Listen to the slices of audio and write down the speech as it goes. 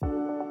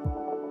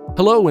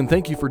Hello, and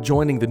thank you for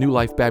joining the New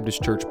Life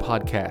Baptist Church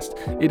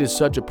podcast. It is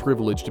such a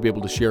privilege to be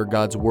able to share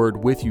God's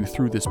Word with you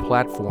through this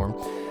platform,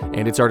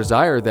 and it's our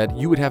desire that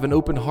you would have an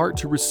open heart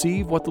to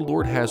receive what the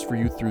Lord has for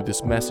you through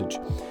this message.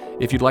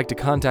 If you'd like to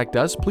contact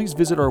us, please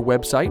visit our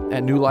website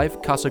at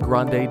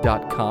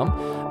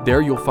newlifecasagrande.com.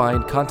 There you'll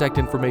find contact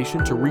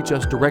information to reach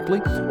us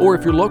directly, or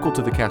if you're local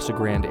to the Casa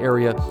Grande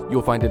area,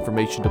 you'll find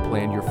information to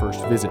plan your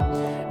first visit.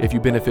 If you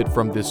benefit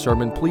from this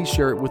sermon, please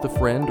share it with a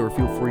friend or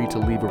feel free to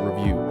leave a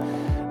review.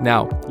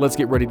 Now, let's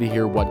get ready to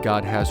hear what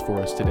God has for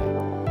us today.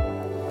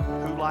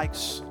 Who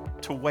likes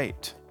to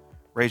wait?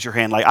 Raise your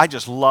hand. I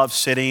just love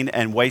sitting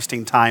and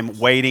wasting time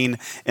waiting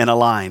in a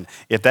line.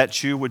 If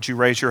that's you, would you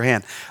raise your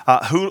hand?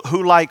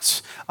 Who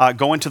likes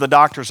going to the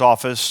doctor's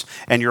office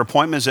and your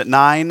appointment is at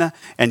 9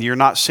 and you're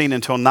not seen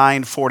until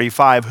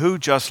 9:45? Who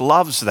just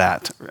loves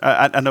that?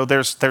 I know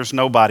there's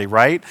nobody,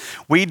 right?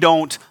 We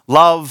don't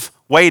love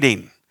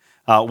waiting.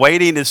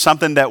 Waiting is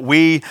something that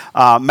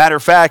matter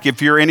of fact,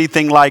 if you're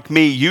anything like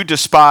me, you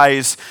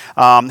despise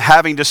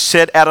having to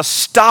sit at a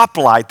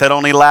stoplight that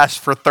only lasts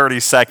for 30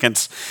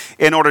 seconds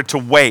in order to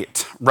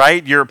wait,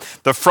 right?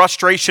 The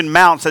frustration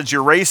mounts as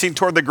you're racing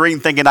toward the green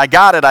thinking, I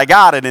got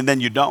it, and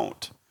then you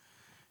don't.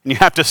 And you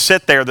have to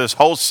sit there this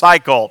whole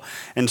cycle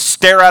and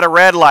stare at a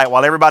red light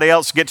while everybody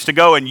else gets to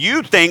go. And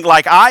you think,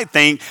 like I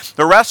think,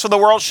 the rest of the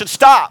world should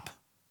stop.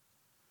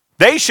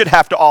 They should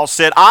have to all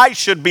sit. I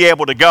should be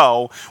able to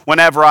go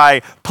whenever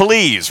I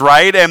please,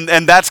 right?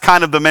 And that's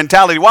kind of the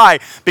mentality. Why?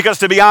 Because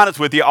to be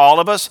honest with you, all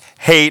of us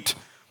hate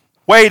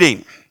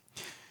waiting.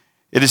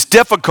 It is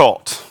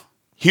difficult.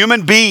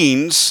 Human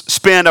beings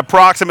spend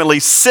approximately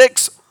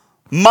 6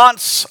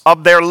 months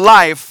of their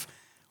life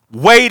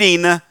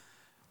waiting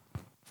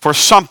for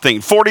something.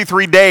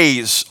 43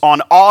 days on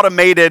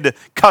automated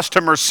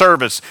customer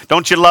service.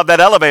 Don't you love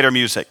that elevator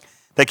music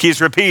that keeps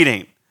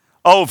repeating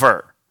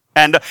over?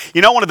 And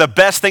you know, one of the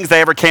best things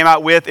they ever came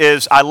out with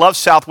is, I love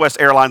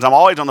Southwest Airlines. I'm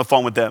always on the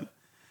phone with them.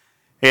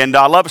 And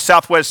I love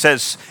Southwest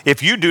says,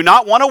 if you do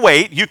not want to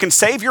wait, you can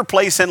save your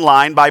place in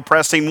line by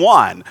pressing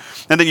 1.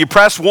 And then you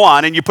press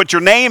 1 and you put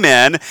your name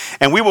in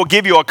and we will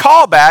give you a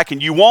call back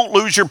and you won't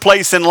lose your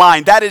place in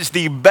line. That is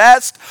the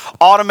best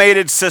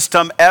automated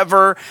system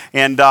ever.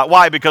 And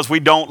why? Because we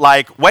don't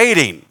like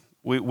waiting.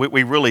 We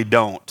really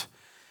don't.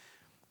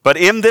 But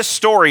in this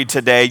story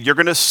today, you're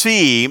going to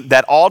see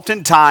that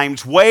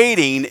oftentimes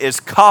waiting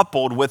is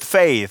coupled with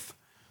faith.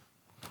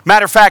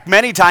 Matter of fact,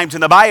 many times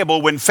in the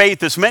Bible, when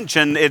faith is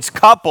mentioned, it's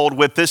coupled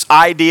with this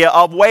idea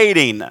of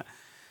waiting.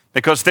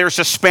 Because there's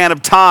a span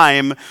of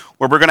time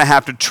where we're going to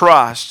have to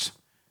trust.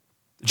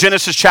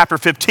 Genesis chapter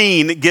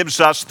 15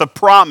 gives us the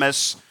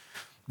promise,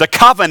 the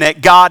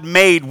covenant God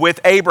made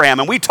with Abram.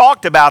 And we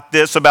talked about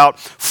this about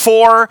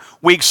 4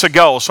 weeks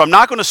ago. So I'm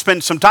not going to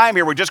spend some time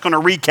here. We're just going to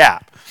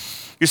recap.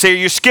 You say, are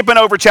you skipping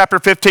over chapter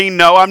 15?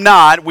 No, I'm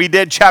not. We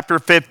did chapter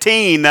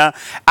 15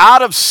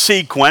 out of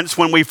sequence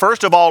when we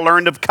first of all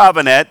learned of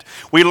covenant.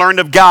 We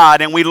learned of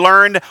God, and we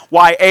learned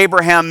why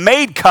Abraham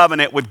made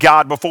covenant with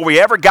God before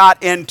we ever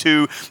got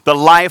into the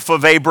life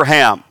of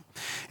Abraham.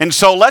 And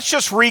so let's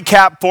just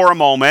recap for a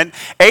moment.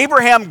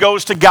 Abraham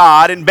goes to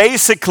God, and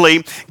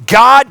basically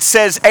God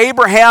says,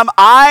 Abraham,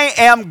 I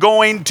am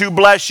going to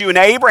bless you. And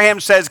Abraham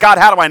says, God,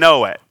 how do I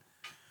know it?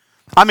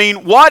 I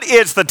mean, what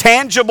is the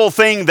tangible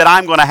thing that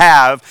I'm going to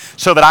have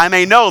so that I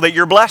may know that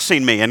you're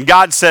blessing me? And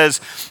God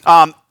says,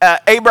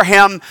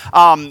 Abraham,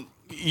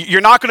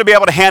 you're not going to be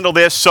able to handle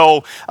this,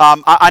 so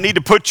I need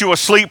to put you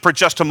asleep for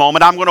just a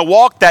moment. I'm going to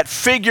walk that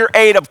figure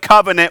 8 of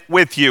covenant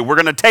with you. We're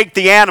going to take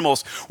the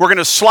animals. We're going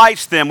to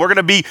slice them. We're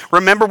going to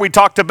remember we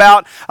talked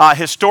about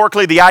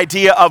historically the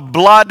idea of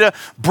blood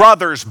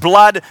brothers,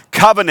 blood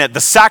covenant,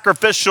 the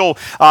sacrificial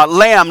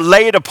lamb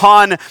laid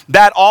upon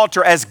that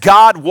altar as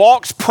God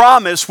walks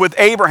promise with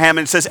Abraham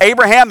and says,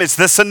 Abraham, is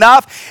this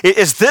enough?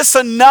 Is this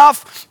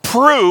enough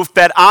proof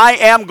that I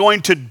am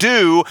going to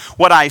do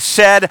what I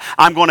said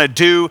I'm going to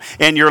do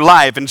in your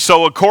life? And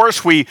so, of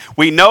course, we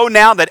know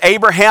now that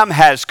Abraham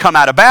has come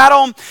out of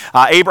battle.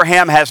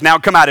 Abraham has now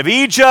come out of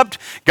Egypt.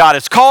 God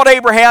has called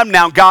Abraham.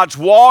 Now God's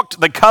walked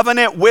the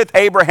covenant with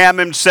Abraham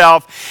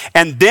himself.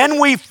 And then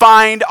we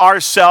find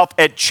ourselves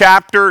at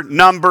chapter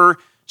number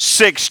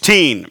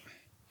 16.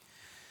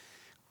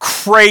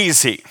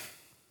 Crazy.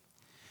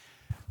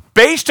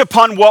 Based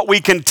upon what we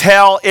can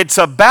tell, it's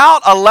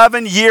about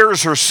 11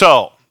 years or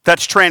so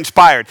that's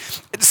transpired.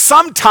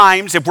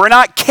 Sometimes, if we're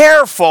not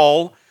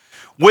careful,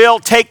 we'll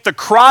take the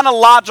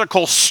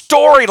chronological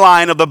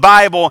storyline of the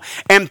Bible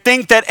and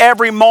think that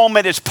every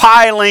moment is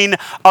piling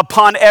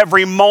upon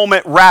every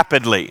moment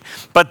rapidly.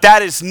 But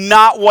that is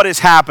not what is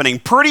happening.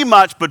 Pretty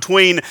much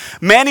between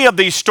many of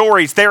these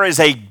stories, there is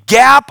a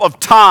gap of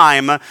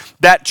time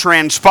that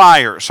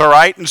transpires, all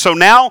right? And so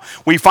now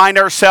we find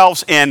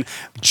ourselves in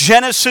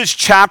Genesis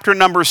chapter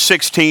number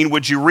 16.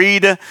 Would you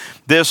read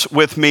this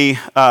with me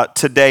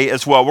today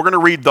as well? We're going to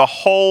read the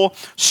whole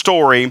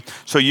story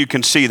so you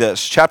can see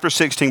this. Chapter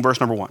 16, verse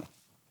number 1.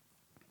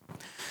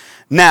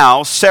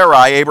 Now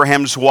Sarai,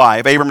 Abram's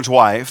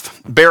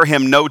wife, bare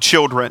him no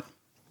children.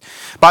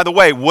 By the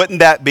way, wouldn't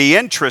that be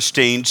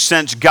interesting,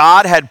 since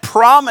God had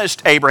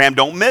promised Abraham,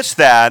 don't miss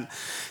that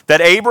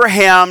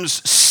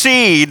Abraham's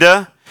seed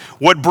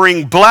would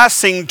bring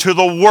blessing to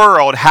the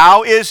world.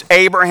 How is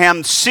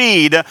Abraham's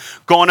seed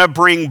going to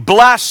bring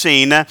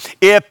blessing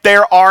if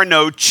there are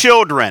no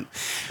children?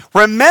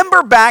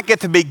 Remember back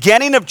at the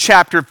beginning of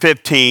chapter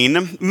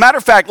 15, matter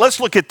of fact, let's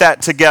look at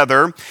that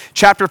together.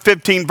 Chapter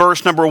 15,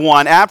 verse number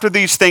 1. After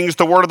these things,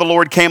 the word of the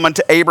Lord came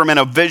unto Abram in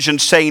a vision,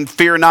 saying,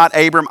 Fear not,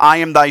 Abram, I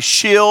am thy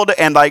shield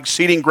and thy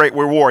exceeding great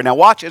reward. Now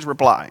watch his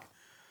reply.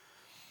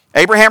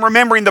 Abraham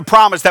remembering the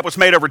promise that was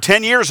made over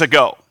 10 years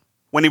ago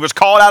when he was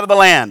called out of the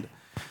land.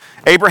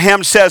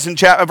 Abraham says in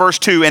verse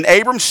 2, And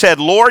Abram said,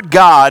 Lord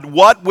God,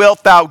 what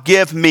wilt thou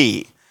give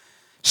me,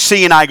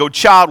 seeing I go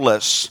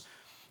childless?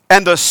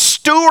 And the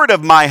steward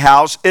of my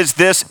house is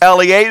this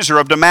Eliezer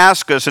of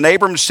Damascus. And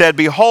Abram said,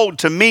 Behold,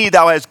 to me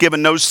thou hast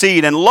given no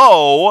seed, and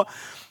lo,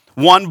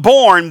 one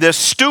born, this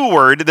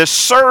steward, this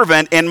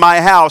servant in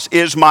my house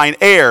is mine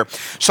heir.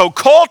 So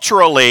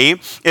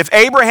culturally, if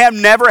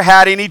Abraham never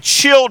had any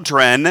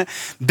children,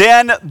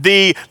 then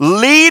the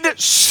lead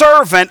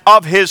servant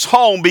of his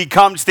home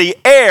becomes the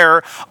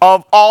heir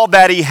of all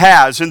that he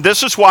has. And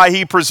this is why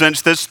he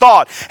presents this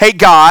thought. Hey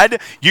God,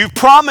 you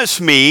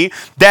promised me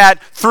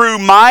that through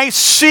my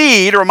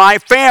seed or my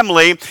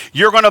family,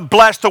 you're going to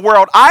bless the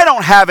world. I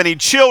don't have any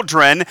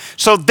children,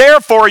 so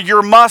therefore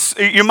you must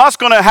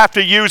going to have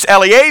to use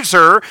Eliezer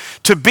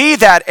to be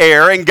that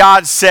heir. And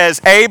God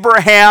says,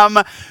 Abraham,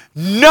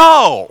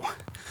 no,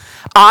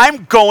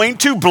 I'm going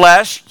to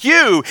bless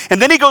you. And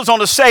then he goes on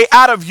to say,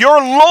 out of your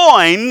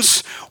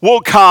loins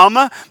will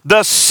come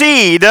the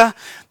seed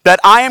that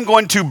I am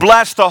going to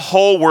bless the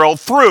whole world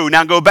through.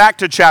 Now go back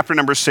to chapter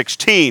number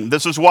 16.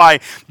 This is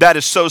why that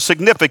is so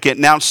significant.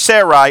 Now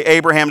Sarai,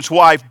 Abraham's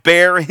wife,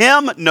 bare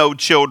him no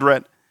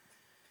children,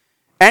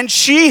 and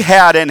she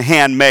had an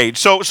handmaid.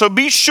 So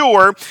be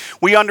sure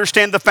we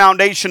understand the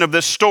foundation of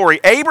this story.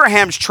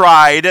 Abraham's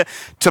tried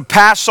to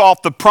pass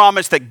off the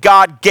promise that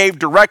God gave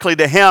directly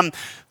to him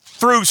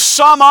through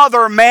some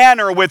other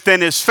manner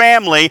within his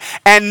family.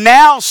 And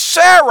now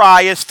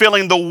Sarai is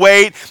feeling the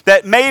weight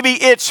that maybe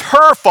it's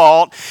her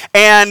fault,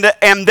 and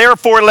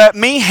therefore let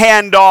me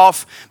hand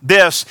off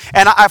this.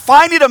 And I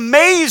find it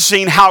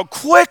amazing how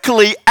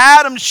quickly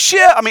Abram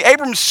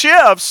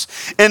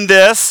shifts in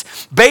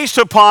this based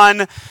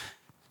upon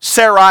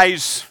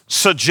Sarai's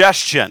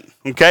suggestion.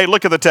 Okay,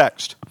 look at the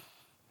text.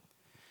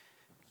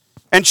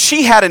 And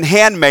she had an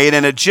handmaid,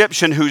 an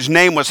Egyptian, whose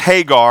name was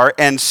Hagar.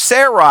 And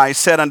Sarai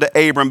said unto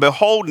Abram,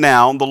 Behold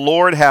now, the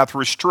Lord hath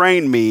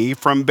restrained me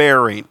from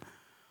bearing.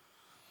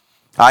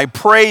 I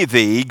pray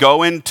thee,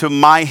 go into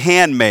my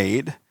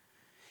handmaid.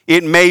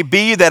 It may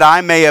be that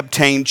I may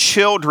obtain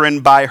children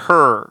by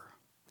her.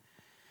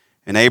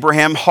 And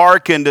Abraham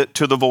hearkened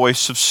to the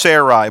voice of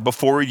Sarai.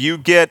 Before you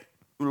get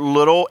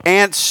little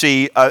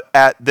antsy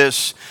at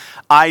this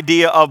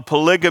idea of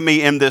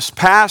polygamy in this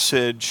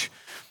passage,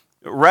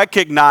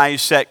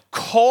 recognize that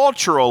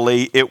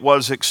culturally it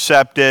was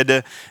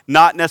accepted,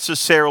 not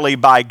necessarily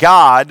by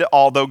God,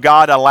 although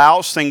God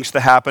allows things to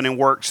happen and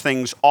works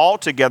things all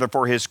together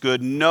for his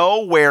good.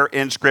 Nowhere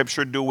in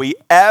Scripture do we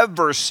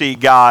ever see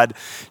God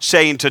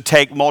saying to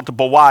take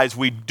multiple wives.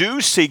 We do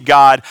see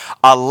God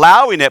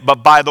allowing it,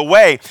 but by the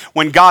way,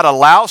 when God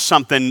allows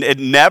something, it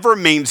never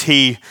means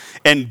he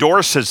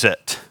endorses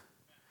it.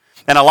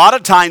 And a lot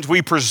of times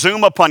we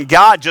presume upon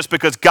God just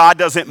because God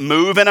doesn't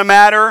move in a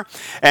matter,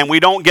 and we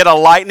don't get a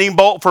lightning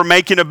bolt for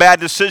making a bad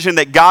decision,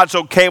 that God's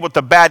okay with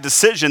the bad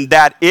decision.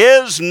 That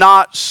is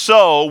not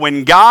so.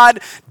 When God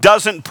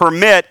doesn't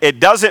permit,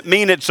 it doesn't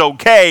mean it's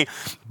okay,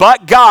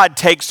 but God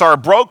takes our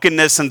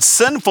brokenness and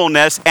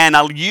sinfulness and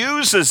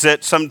uses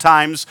it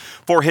sometimes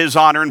for his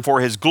honor and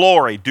for his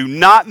glory. Do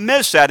not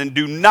miss that, and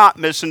do not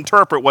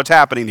misinterpret what's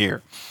happening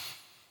here.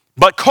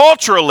 But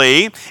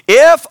culturally,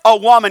 if a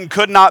woman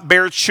could not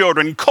bear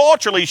children,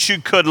 culturally she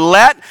could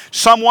let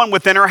someone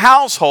within her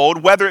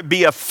household, whether it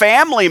be a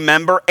family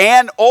member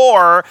and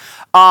or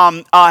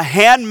a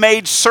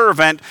handmaid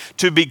servant,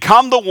 to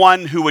become the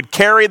one who would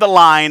carry the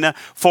line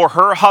for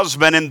her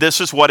husband, and this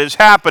is what is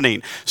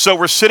happening. So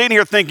we're sitting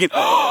here thinking,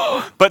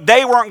 oh, but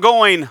they weren't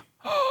going,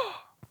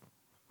 oh.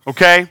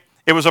 Okay?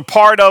 It was a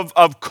part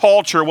of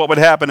culture what would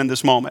happen in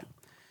this moment.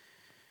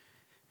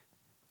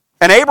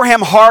 And Abraham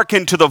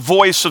hearkened to the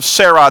voice of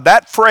Sarai.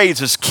 That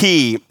phrase is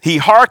key. He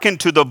hearkened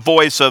to the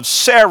voice of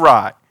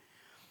Sarai.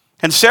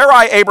 And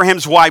Sarai,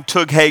 Abraham's wife,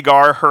 took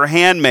Hagar, her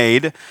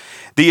handmaid,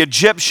 the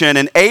Egyptian,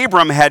 and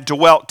Abram had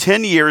dwelt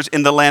 10 years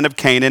in the land of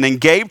Canaan, and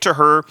gave to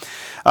her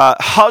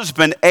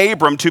husband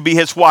Abram to be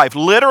his wife.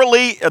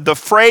 Literally, the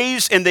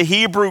phrase in the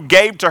Hebrew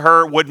gave to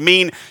her would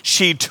mean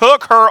she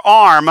took her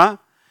arm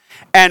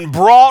and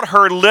brought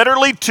her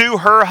literally to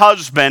her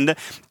husband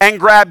and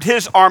grabbed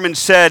his arm and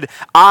said,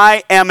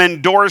 I am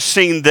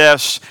endorsing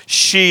this.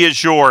 She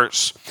is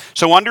yours.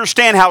 So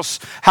understand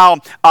how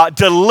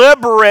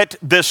deliberate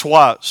this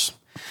was.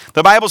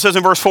 The Bible says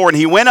in verse 4, And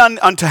he went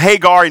unto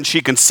Hagar, and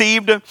she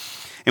conceived.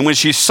 And when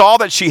she saw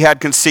that she had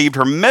conceived,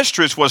 her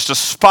mistress was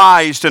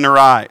despised in her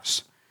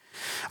eyes.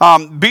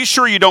 be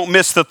sure you don't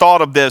miss the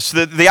thought of this.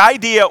 The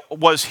idea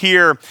was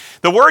here,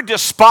 the word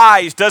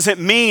despise doesn't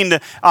mean,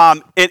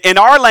 in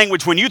our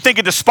language, when you think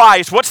of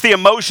despise, what's the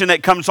emotion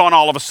that comes on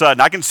all of a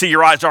sudden? I can see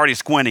your eyes already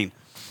squinting.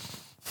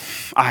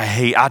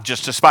 I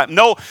just despise.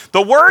 No,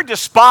 the word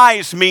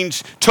despise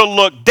means to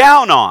look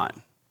down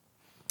on.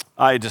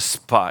 I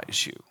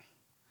despise you.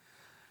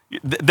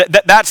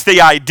 That's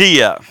the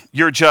idea.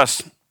 You're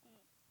just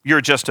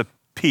a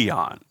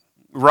peon.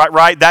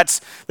 Right? That's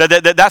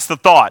the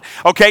thought.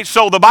 Okay,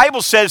 so the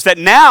Bible says that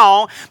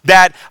now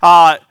that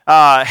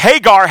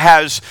Hagar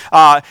has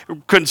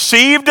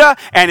conceived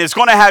and is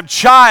going to have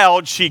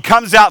child, she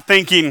comes out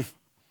thinking,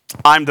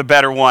 I'm the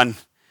better one,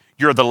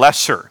 you're the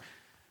lesser.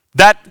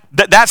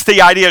 That's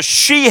the idea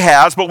she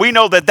has, but we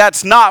know that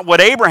that's not what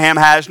Abraham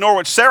has, nor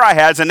what Sarai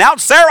has, and now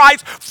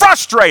Sarai's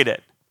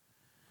frustrated.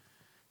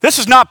 This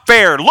is not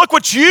fair. Look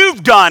what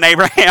you've done,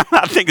 Abraham.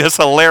 I think that's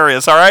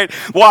hilarious, all right?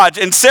 Watch.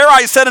 And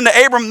Sarai said unto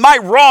Abram, my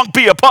wrong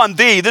be upon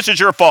thee. This is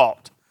your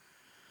fault.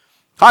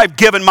 I've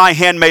given my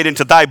handmaid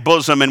into thy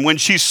bosom, and when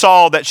she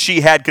saw that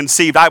she had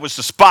conceived, I was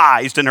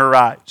despised in her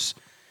eyes.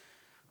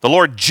 The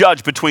Lord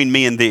judge between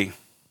me and thee,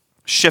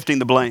 shifting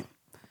the blame.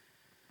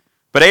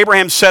 But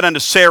Abraham said unto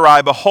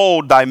Sarai,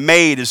 behold, thy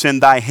maid is in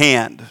thy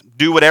hand.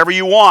 Do whatever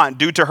you want.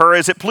 Do to her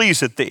as it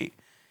pleaseth thee.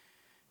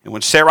 And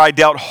when Sarai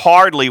dealt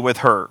hardly with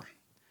her,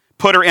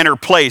 put her in her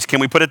place. Can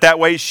we put it that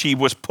way? She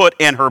was put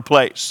in her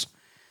place.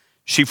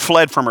 She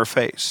fled from her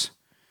face.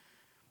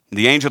 And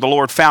the angel of the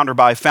Lord found her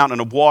by a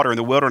fountain of water in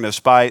the wilderness,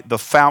 by the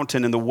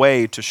fountain in the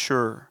way to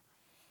Shur.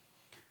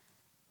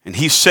 And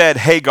he said,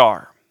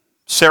 Hagar,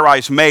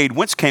 Sarai's maid,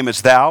 whence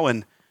camest thou,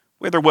 and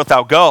whither wilt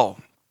thou go?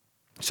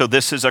 So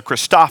this is a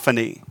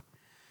Christophany.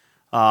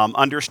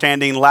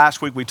 Understanding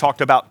last week we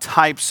talked about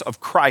types of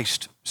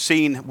Christ,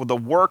 seeing with the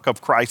work of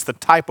Christ, the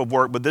type of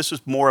work, but this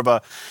is more of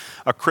a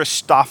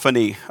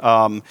Christophany,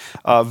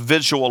 a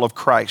visual of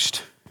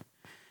Christ.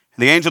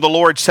 And the angel of the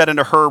Lord said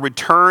unto her,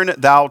 return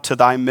thou to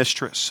thy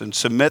mistress, and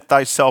submit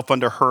thyself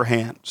unto her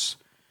hands.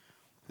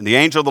 And the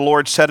angel of the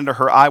Lord said unto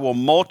her, I will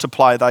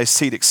multiply thy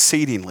seed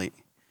exceedingly,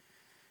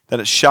 that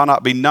it shall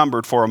not be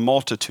numbered for a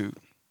multitude.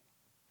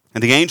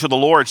 And the angel of the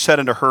Lord said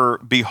unto her,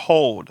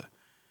 behold,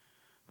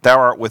 thou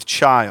art with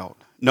child.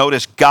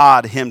 Notice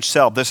God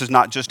himself. This is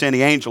not just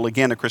any angel.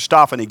 Again, a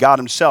Christophany. God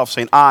himself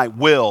saying, I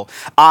will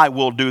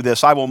do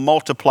this. I will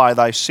multiply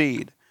thy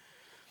seed.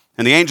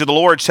 And the angel of the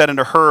Lord said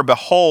unto her,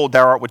 behold,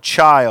 thou art with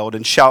child,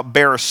 and shalt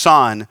bear a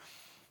son,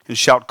 and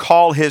shalt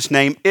call his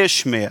name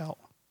Ishmael,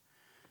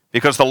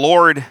 because the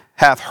Lord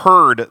hath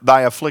heard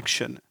thy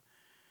affliction.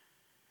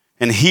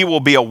 And he will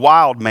be a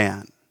wild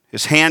man.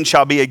 His hand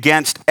shall be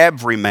against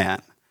every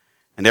man,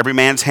 and every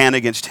man's hand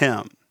against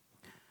him.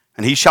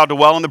 And he shall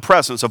dwell in the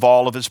presence of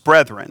all of his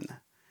brethren.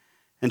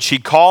 And she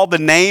called the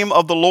name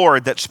of the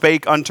Lord that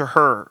spake unto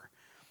her,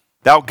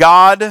 Thou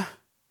God,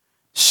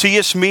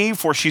 seest me?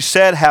 For she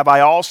said, Have I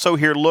also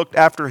here looked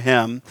after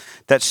him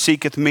that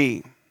seeketh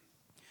me?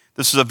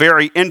 This is a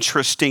very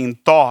interesting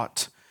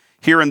thought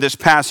here in this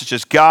passage,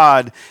 as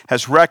God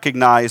has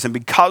recognized, and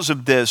because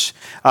of this,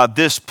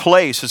 this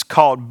place is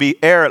called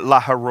Be'er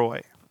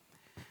Laharoi.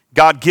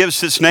 God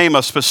gives his name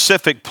a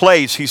specific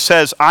place. He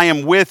says, I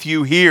am with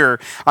you here.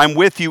 I'm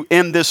with you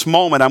in this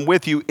moment. I'm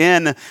with you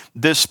in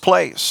this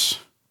place.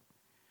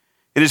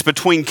 It is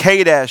between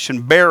Kadesh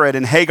and Bered,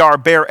 and Hagar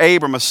bare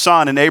Abram a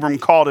son, and Abram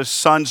called his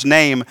son's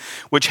name,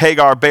 which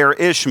Hagar bare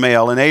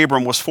Ishmael. And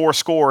Abram was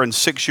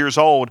 86 years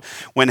old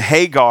when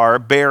Hagar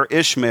bare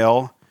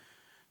Ishmael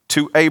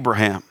to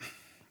Abraham.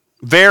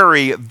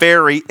 Very,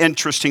 very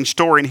interesting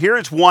story. And here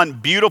is one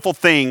beautiful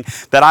thing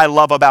that I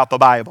love about the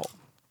Bible.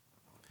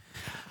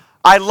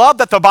 I love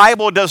that the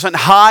Bible doesn't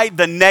hide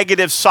the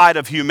negative side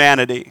of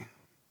humanity.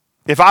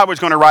 If I was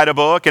going to write a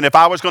book and if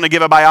I was going to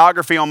give a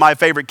biography on my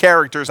favorite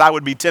characters, I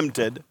would be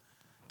tempted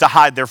to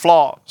hide their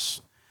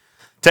flaws,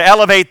 to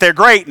elevate their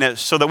greatness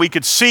so that we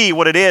could see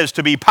what it is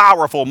to be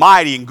powerful,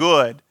 mighty, and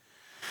good.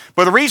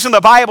 But the reason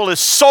the Bible is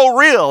so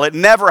real, it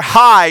never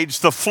hides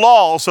the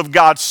flaws of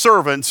God's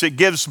servants. It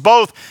gives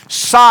both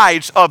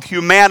sides of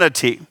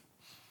humanity.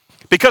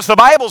 Because the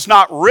Bible's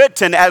not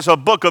written as a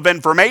book of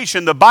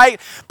information. The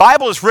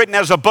Bible is written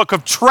as a book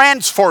of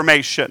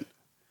transformation.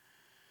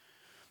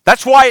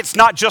 That's why it's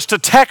not just a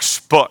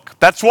textbook.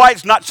 That's why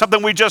it's not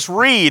something we just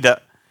read.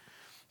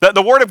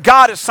 The Word of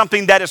God is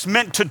something that is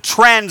meant to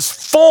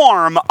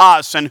transform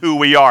us and who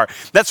we are.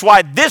 That's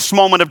why this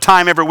moment of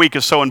time every week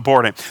is so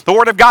important. The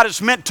Word of God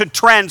is meant to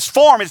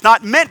transform. It's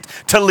not meant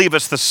to leave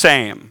us the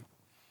same.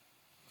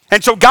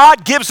 And so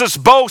God gives us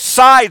both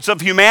sides of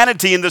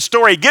humanity in the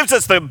story. He gives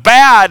us the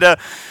bad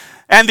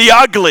and the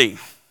ugly.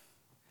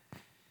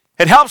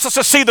 It helps us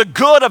to see the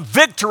good of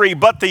victory,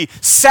 but the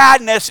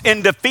sadness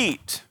in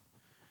defeat.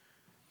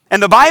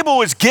 And the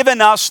Bible has given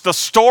us the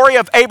story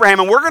of Abraham,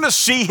 and we're going to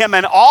see him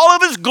in all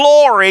of his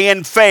glory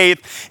and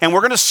faith, and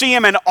we're going to see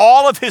him in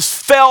all of his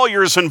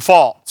failures and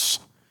faults.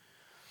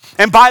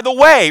 And by the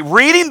way,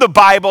 reading the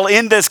Bible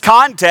in this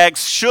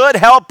context should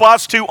help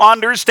us to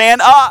understand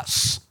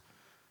us.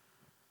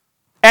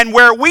 and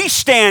where we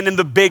stand in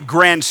the big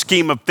grand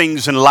scheme of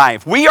things in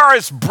life. We are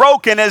as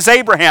broken as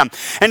Abraham.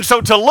 And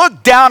so to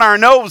look down our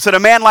nose at a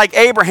man like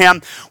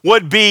Abraham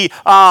would be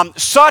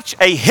such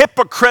a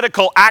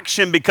hypocritical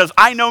action, because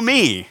I know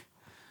me.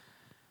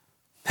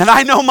 And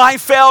I know my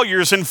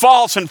failures and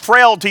faults and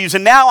frailties,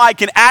 and now I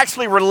can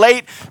actually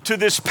relate to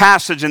this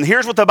passage. And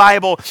here's what the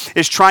Bible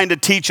is trying to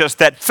teach us,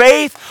 that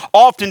faith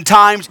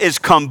oftentimes is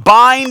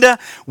combined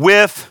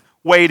with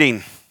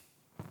waiting.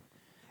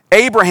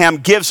 Abraham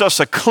gives us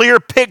a clear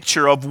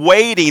picture of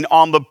waiting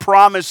on the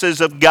promises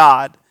of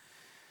God.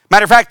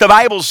 Matter of fact, the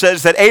Bible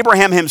says that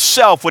Abraham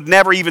himself would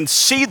never even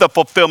see the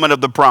fulfillment of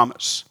the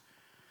promise.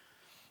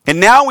 And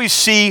now we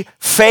see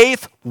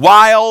faith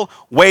while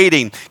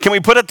waiting. Can we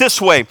put it this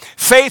way?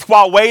 Faith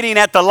while waiting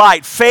at the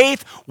light.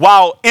 Faith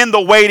while in the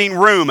waiting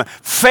room.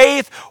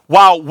 Faith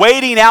while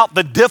waiting out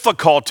the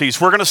difficulties.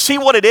 We're going to see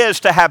what it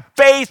is to have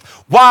faith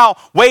while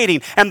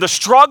waiting and the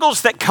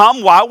struggles that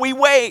come while we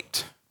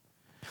wait.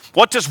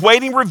 What does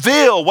waiting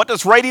reveal? What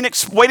does waiting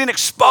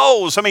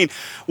expose? I mean,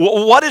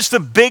 what is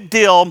the big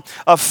deal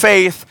of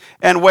faith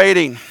and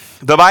waiting?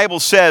 The Bible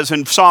says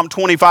in Psalm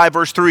 25,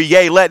 verse 3,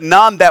 yea, let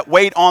none that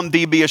wait on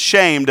thee be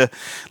ashamed.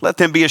 Let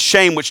them be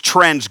ashamed which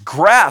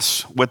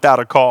transgress without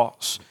a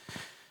cause.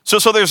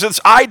 So there's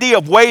this idea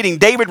of waiting.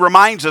 David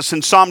reminds us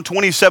in Psalm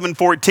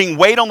 27:14,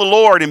 wait on the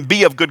Lord and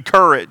be of good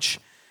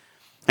courage,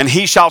 and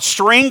he shall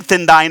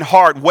strengthen thine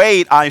heart.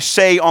 Wait, I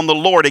say, on the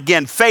Lord.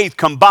 Again, faith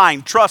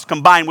combined, trust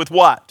combined with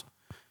what?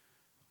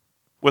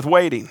 With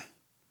waiting.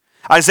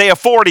 Isaiah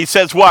 40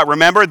 says what?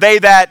 Remember, they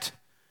that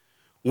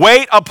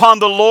wait upon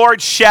the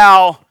Lord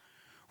shall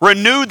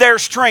renew their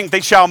strength.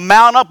 They shall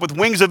mount up with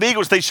wings of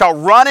eagles. They shall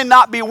run and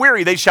not be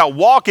weary. They shall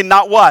walk and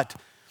not what?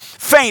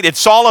 Faint.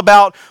 It's all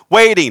about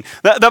waiting.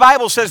 The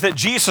Bible says that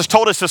Jesus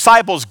told his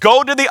disciples,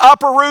 go to the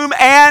upper room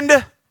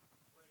and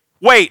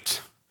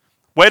wait.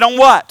 Wait on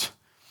what?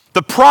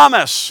 The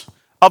promise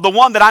of the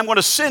one that I'm going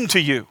to send to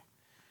you.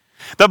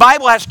 The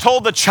Bible has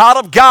told the child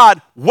of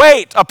God,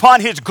 wait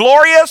upon his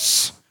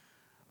glorious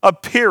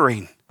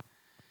appearing.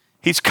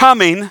 He's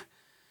coming.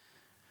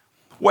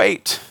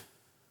 Wait.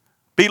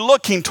 Be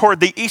looking toward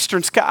the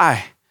eastern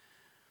sky.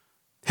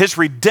 His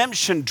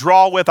redemption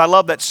draweth, I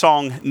love that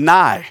song,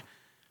 nigh.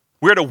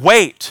 We're to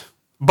wait.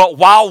 But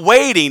while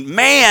waiting,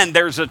 man,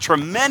 there's a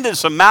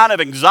tremendous amount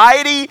of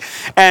anxiety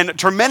and a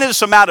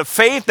tremendous amount of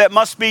faith that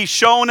must be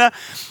shown,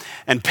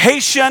 and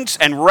patience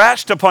and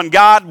rest upon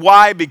God.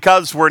 Why?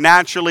 Because we're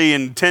naturally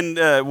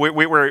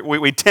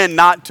we tend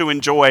not to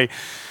enjoy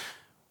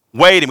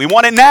waiting. We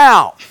want it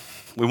now.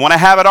 We want to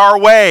have it our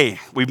way.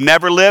 We've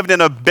never lived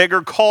in a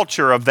bigger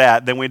culture of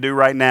that than we do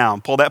right now.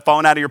 Pull that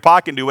phone out of your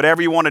pocket and do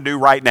whatever you want to do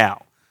right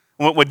now.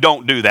 Well,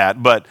 don't do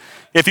that, but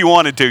if you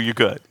wanted to, you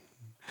could.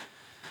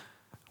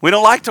 We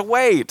don't like to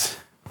wait.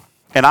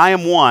 And I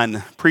am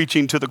one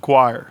preaching to the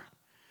choir.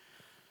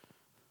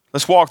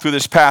 Let's walk through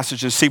this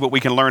passage and see what we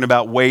can learn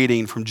about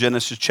waiting from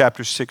Genesis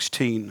chapter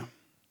 16.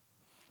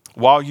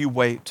 While you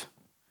wait,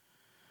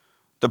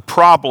 the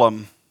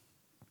problem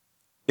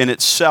in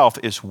itself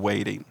is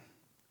waiting.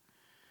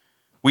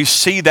 We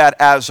see that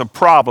as a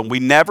problem. We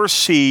never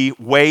see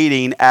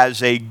waiting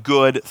as a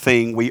good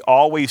thing. We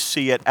always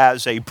see it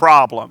as a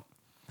problem.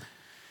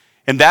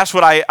 And that's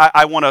what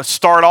I want to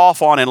start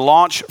off on and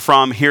launch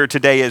from here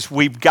today, is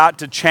we've got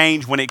to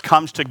change when it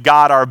comes to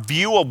God our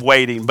view of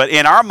waiting. But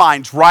in our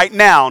minds right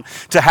now,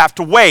 to have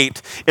to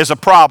wait is a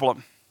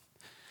problem.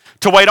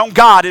 To wait on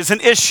God is an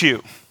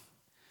issue.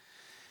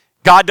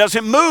 God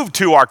doesn't move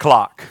to our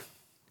clock.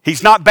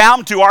 He's not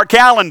bound to our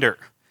calendar.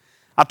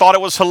 I thought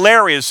it was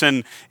hilarious.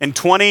 In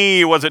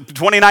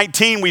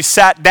 2019, we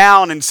sat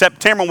down in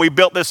September and we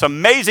built this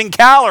amazing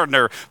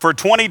calendar for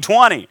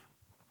 2020.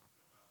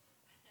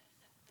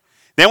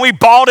 Then we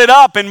balled it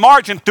up in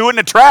March and threw it in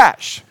the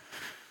trash.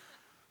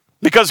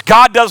 Because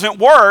God doesn't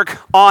work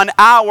on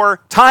our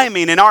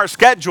timing and our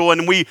schedule,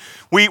 and we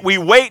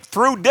wait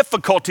through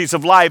difficulties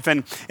of life.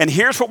 And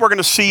here's what we're going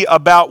to see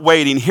about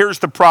waiting. Here's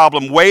the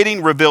problem.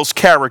 Waiting reveals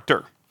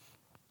character.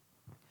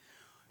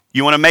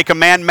 You want to make a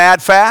man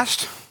mad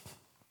fast?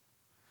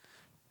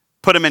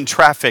 Put him in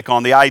traffic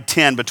on the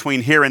I-10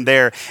 between here and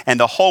there, and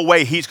the whole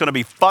way he's going to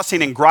be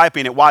fussing and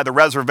griping at why the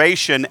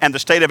reservation and the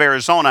state of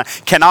Arizona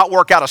cannot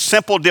work out a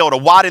simple deal to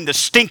widen the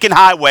stinking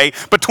highway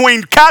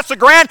between Casa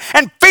Grande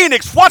and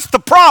Phoenix. What's the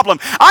problem?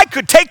 I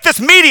could take this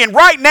median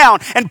right now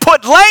and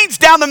put lanes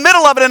down the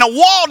middle of it and a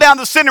wall down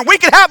the center. We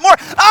could have more.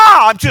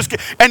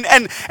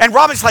 And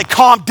Robin's like,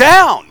 calm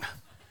down.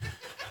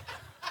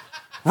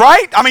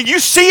 Right? I mean, you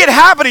see it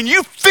happening.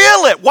 You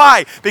feel it.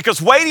 Why?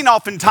 Because waiting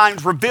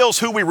oftentimes reveals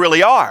who we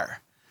really are.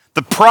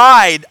 The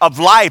pride of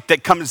life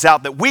that comes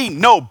out, that we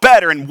know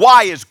better. And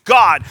why is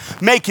God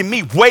making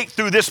me wait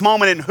through this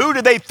moment? And who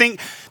do they think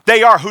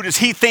they are? Who does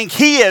he think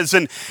he is?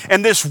 And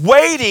this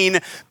waiting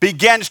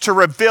begins to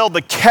reveal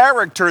the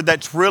character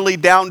that's really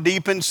down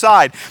deep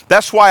inside.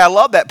 That's why I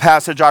love that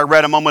passage I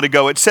read a moment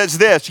ago. It says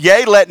this,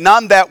 yea, let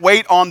none that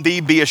wait on thee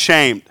be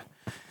ashamed.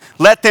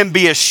 Let them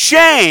be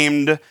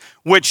ashamed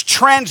which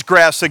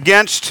transgress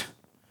against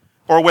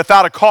or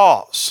without a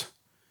cause.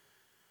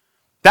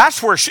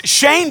 That's where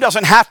shame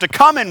doesn't have to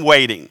come in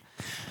waiting.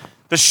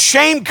 The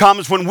shame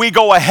comes when we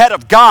go ahead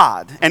of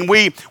God and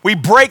we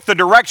break the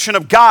direction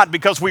of God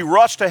because we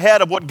rushed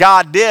ahead of what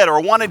God did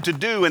or wanted to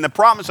do in the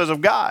promises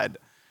of God.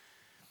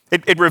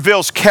 It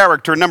reveals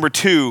character. Number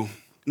two,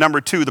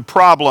 the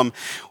problem.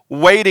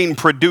 Waiting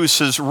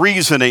produces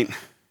reasoning.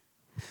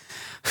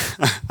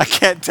 I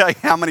can't tell you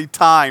how many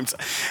times.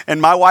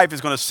 And my wife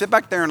is going to sit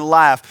back there and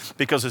laugh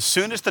because as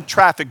soon as the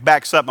traffic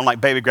backs up, I'm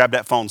like, baby, grab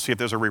that phone, see if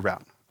there's a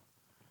reroute.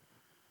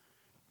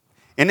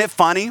 Isn't it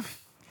funny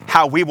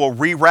how we will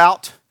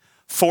reroute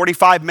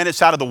 45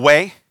 minutes out of the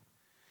way?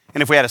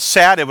 And if we had a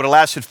SAT, it would have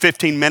lasted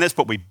 15 minutes,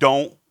 but we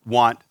don't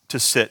want to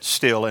sit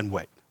still and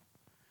wait.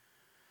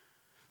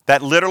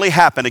 That literally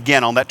happened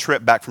again on that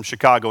trip back from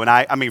Chicago.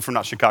 And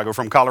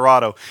from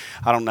Colorado.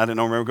 I didn't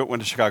remember going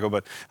to Chicago,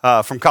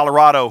 but from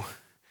Colorado.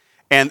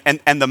 And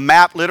the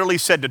map literally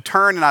said to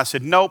turn, and I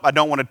said, nope, I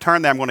don't want to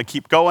turn there. I'm going to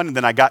keep going. And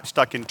then I got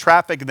stuck in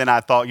traffic, and then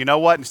I thought, you know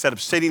what? Instead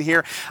of sitting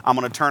here, I'm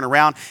going to turn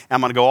around, and I'm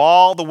going to go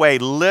all the way,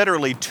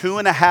 literally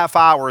 2.5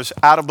 hours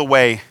out of the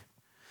way.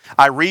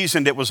 I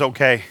reasoned it was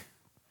okay.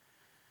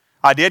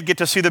 I did get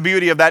to see the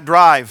beauty of that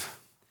drive,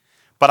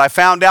 but I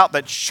found out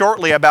that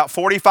shortly, about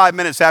 45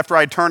 minutes after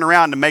I turned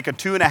around to make a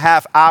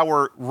 2.5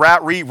 hour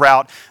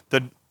reroute,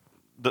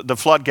 the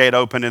floodgate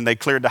opened, and they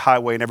cleared the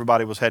highway, and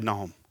everybody was heading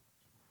home.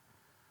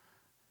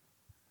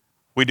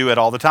 We do it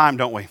all the time,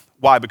 don't we?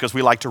 Why? Because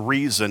we like to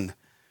reason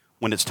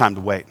when it's time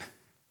to wait.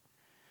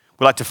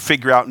 We like to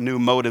figure out new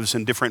motives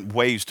and different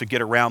ways to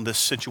get around this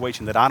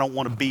situation that I don't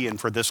want to be in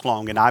for this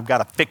long, and I've got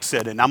to fix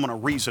it, and I'm going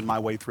to reason my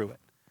way through it.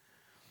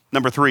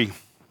 Number 3,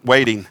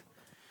 waiting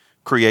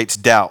creates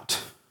doubt,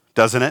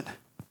 doesn't it?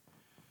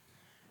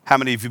 How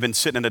many of you have been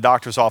sitting in a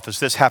doctor's office?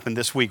 This happened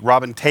this week.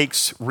 Robin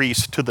takes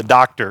Reese to the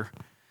doctor.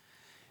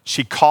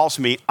 She calls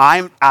me,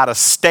 I'm out of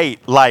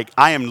state. Like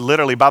I am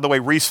literally, by the way,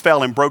 Reese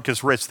fell and broke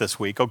his wrist this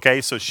week, okay?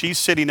 So she's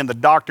sitting in the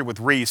doctor with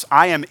Reese.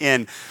 I am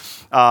in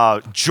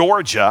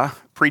Georgia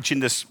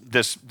preaching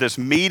this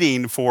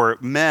meeting for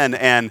men,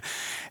 and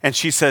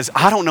she says,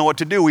 I don't know what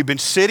to do. We've been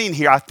sitting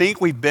here. I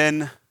think we've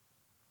been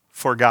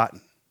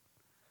forgotten.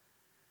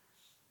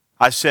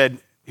 I said,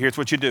 here's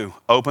what you do.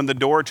 Open the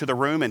door to the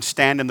room and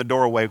stand in the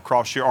doorway,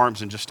 cross your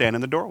arms and just stand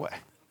in the doorway.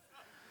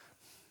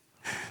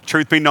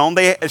 Truth be known,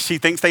 she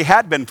thinks they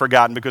had been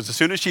forgotten because as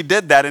soon as she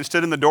did that and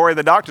stood in the doorway of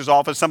the doctor's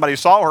office, somebody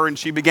saw her and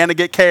she began to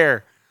get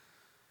care.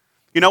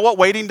 You know what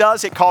waiting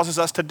does? It causes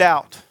us to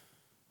doubt.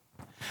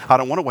 I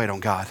don't want to wait on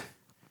God.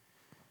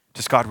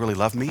 Does God really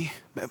love me?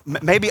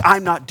 Maybe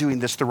I'm not doing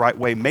this the right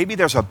way. Maybe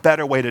there's a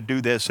better way to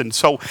do this. And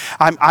so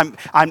I'm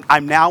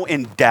now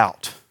in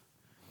doubt.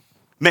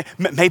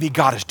 Maybe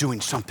God is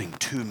doing something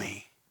to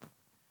me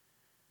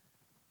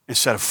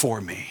instead of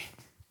for me.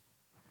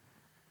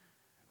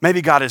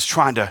 Maybe God is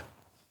trying to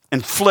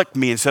inflict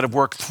me instead of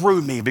work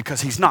through me because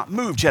he's not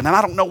moved yet. And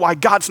I don't know why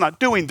God's not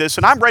doing this.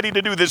 And I'm ready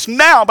to do this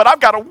now, but I've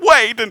got to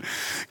wait. And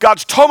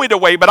God's told me to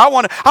wait, but I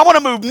want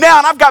to move now.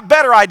 And I've got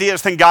better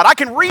ideas than God. I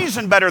can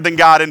reason better than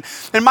God.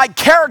 And my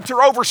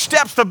character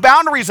oversteps the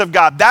boundaries of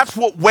God. That's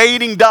what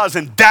waiting does.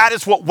 And that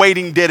is what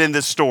waiting did in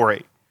this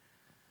story.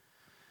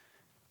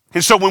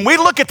 And so when we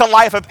look at the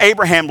life of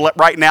Abraham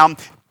right now,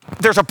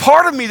 there's a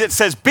part of me that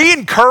says, be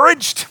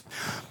encouraged.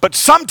 But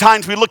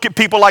sometimes we look at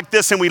people like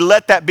this and we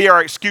let that be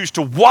our excuse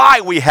to why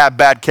we have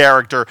bad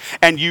character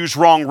and use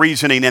wrong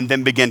reasoning and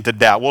then begin to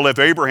doubt. Well, if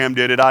Abraham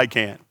did it, I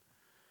can.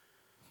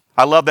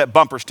 I love that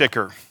bumper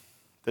sticker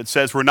that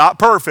says we're not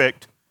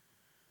perfect,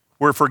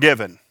 we're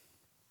forgiven.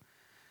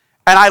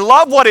 And I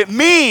love what it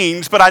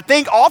means, but I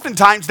think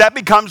oftentimes that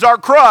becomes our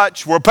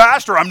crutch. Well,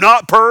 Pastor, I'm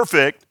not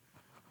perfect.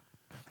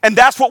 And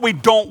that's what we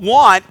don't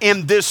want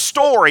in this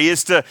story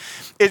is to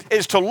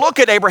look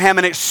at Abraham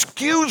and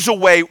excuse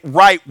away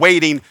right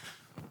waiting,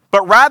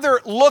 but rather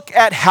look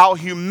at how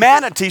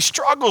humanity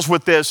struggles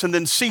with this and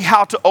then see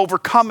how to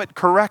overcome it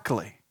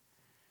correctly.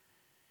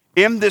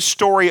 In this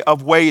story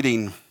of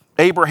waiting,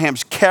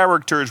 Abraham's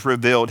character is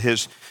revealed.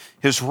 His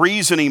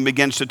reasoning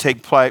begins to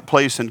take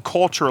place and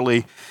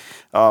culturally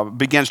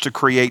begins to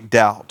create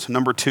doubt.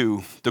 Number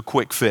 2, the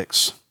quick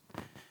fix.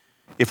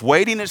 If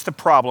waiting is the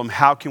problem,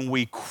 how can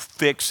we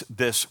fix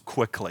this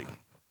quickly?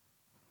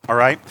 All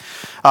right?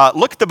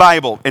 Look at the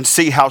Bible and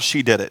see how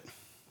she did it.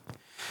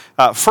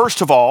 First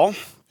of all,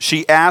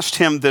 she asked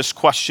him this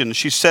question.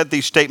 She said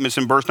these statements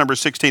in verse number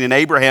 16, and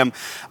Abraham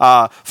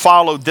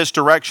followed this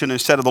direction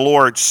instead of the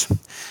Lord's.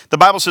 The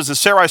Bible says, and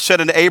Sarai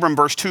said unto Abram,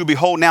 verse 2,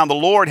 behold, now the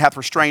Lord hath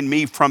restrained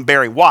me from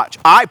bearing. Watch,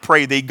 I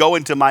pray thee, go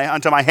unto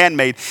my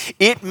handmaid.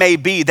 It may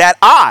be that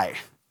I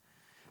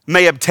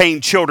may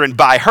obtain children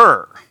by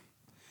her.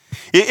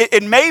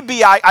 It may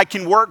be I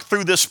can work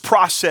through this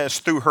process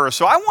through her.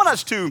 So I want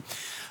us to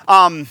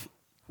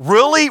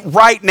really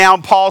right now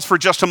pause for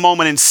just a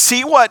moment and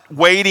see what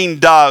waiting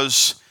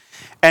does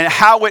and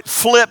how it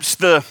flips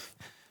the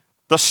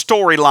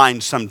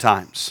storyline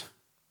sometimes.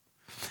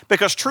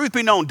 Because truth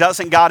be known,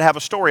 doesn't God have a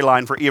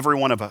storyline for every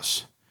one of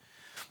us?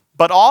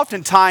 But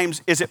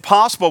oftentimes, is it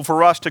possible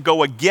for us to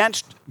go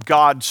against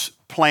God's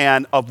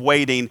plan of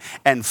waiting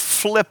and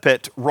flip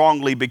it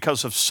wrongly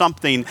because of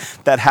something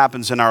that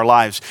happens in our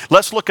lives.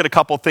 Let's look at a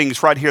couple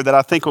things right here that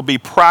I think will be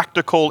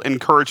practical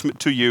encouragement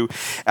to you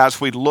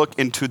as we look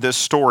into this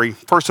story.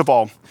 First of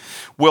all,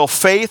 will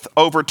faith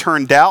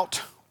overturn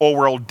doubt,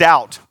 or will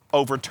doubt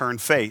overturn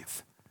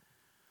faith?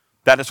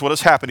 That is what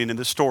is happening in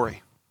this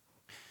story.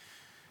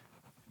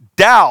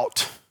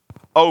 Doubt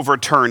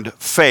overturned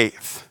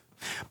faith.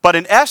 But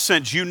in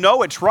essence, you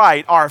know it's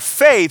right. Our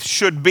faith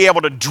should be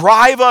able to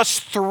drive us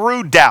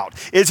through doubt.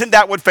 Isn't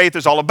that what faith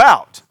is all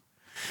about?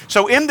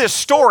 So in this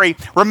story,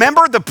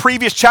 remember the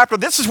previous chapter?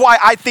 This is why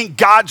I think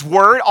God's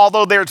word,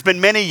 although there's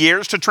been many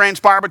years to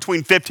transpire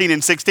between 15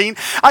 and 16,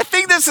 I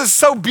think this is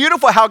so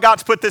beautiful how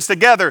God's put this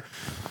together.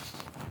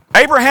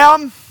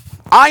 Abraham,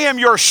 I am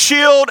your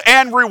shield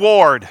and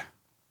reward.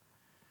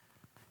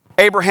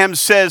 Abraham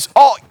says,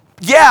 oh,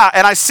 yeah,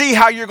 and I see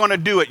how you're going to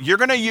do it. You're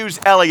going to use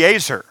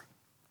Eliezer,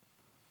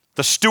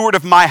 the steward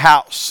of my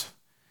house,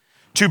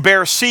 to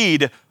bear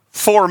seed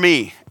for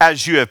me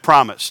as you have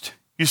promised.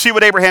 You see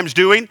what Abraham's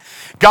doing?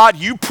 God,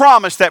 you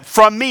promised that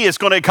from me is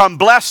going to come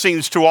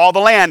blessings to all the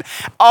land.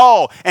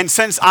 Oh, and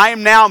since I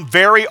am now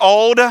very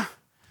old,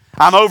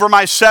 I'm over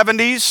my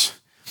 70s.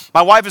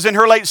 My wife is in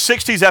her late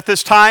 60s at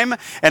this time,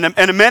 and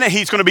in a minute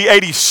he's going to be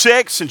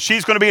 86, and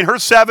she's going to be in her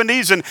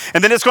 70s,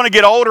 and then it's going to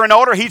get older and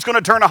older. He's going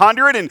to turn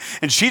 100, and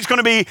she's going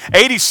to be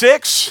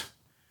 86,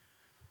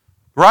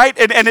 right?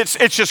 And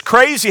it's just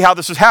crazy how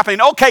this is happening.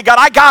 Okay, God,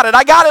 I got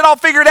it all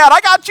figured out. I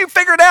got you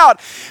figured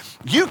out.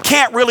 You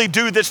can't really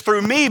do this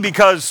through me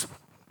because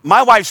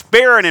my wife's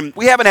barren, and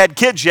we haven't had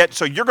kids yet,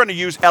 so you're going to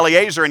use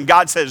Eliezer, and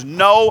God says,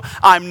 no,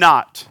 I'm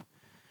not.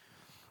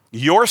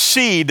 Your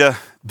seed,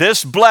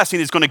 this blessing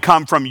is going to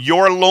come from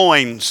your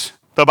loins,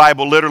 the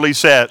Bible literally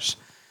says.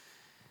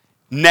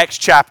 Next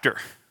chapter.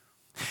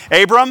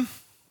 Abram,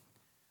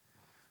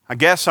 I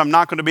guess I'm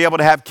not going to be able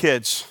to have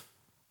kids.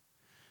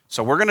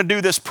 So we're going to do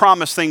this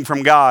promise thing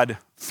from God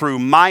through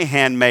my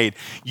handmaid.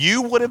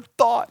 You would have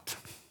thought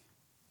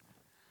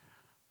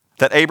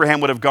that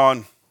Abraham would have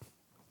gone,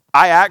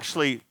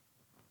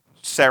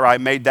 Sarai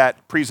made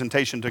that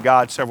presentation to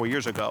God several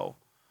years ago.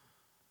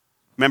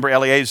 Remember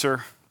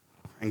Eliezer?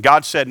 And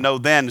God said no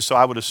then, so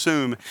I would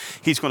assume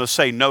he's going to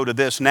say no to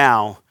this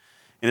now,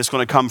 and it's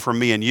going to come from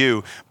me and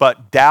you.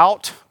 But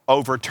doubt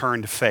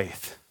overturned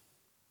faith.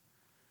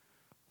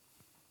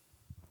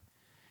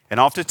 And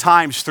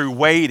oftentimes through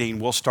waiting,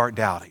 we'll start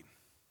doubting.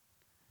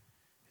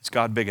 Is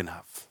God big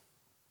enough?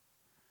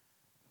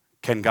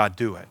 Can God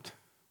do it?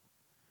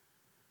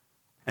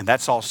 And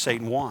that's all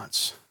Satan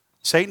wants.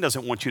 Satan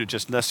doesn't want you to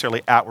just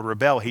necessarily outward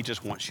rebel. He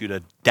just wants you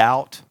to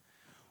doubt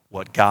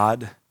what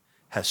God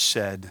has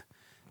said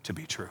to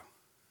be true.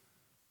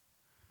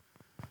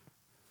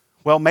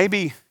 Well,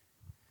 maybe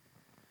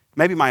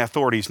my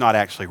authority is not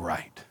actually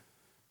right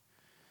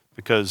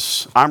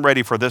because I'm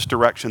ready for this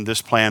direction,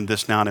 this plan,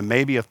 this now, and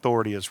maybe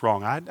authority is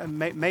wrong.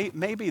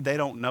 Maybe they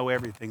don't know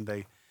everything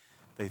they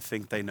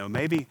think they know.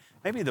 Maybe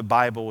the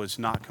Bible is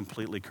not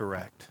completely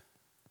correct.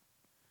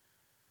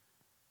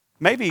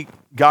 Maybe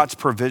God's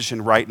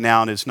provision right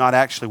now is not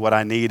actually what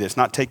I need. It's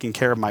not taking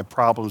care of my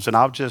problems, and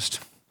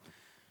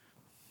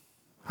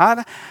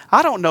I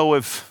don't know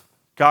if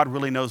God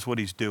really knows what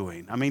he's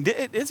doing. I mean,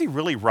 is he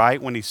really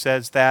right when he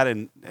says that?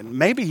 And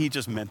maybe he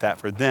just meant that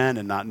for then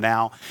and not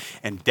now.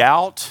 And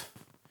doubt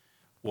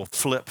will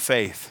flip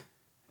faith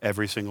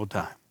every single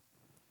time.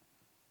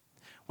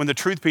 When the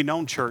truth be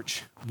known,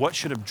 church, what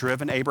should have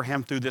driven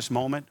Abraham through this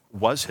moment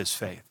was his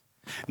faith.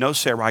 No,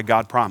 Sarai,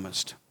 God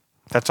promised.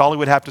 That's all he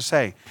would have to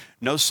say.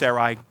 No,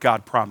 Sarai,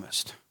 God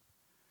promised.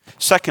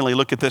 Secondly,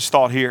 look at this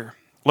thought here.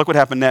 Look what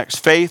happened next.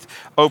 Faith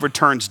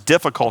overturns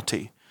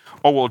difficulty,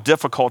 or will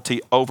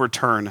difficulty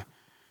overturn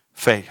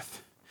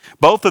faith?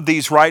 Both of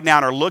these right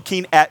now are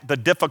looking at the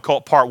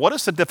difficult part. What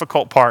is the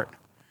difficult part?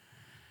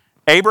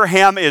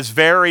 Abraham is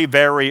very,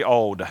 very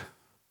old.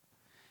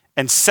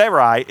 And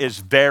Sarai is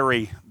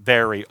very,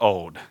 very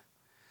old.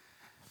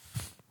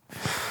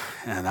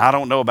 And I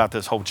don't know about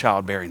this whole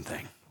childbearing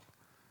thing.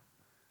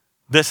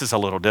 This is a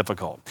little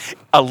difficult.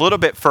 A little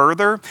bit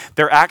further,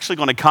 they're actually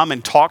going to come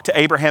and talk to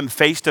Abraham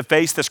face to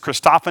face. This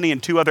Christophany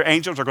and two other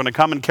angels are going to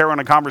come and carry on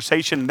a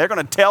conversation. And they're going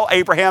to tell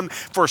Abraham,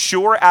 for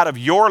sure, out of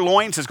your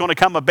loins is going to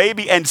come a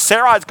baby. And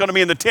Sarah is going to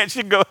be in the tent.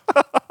 She can go,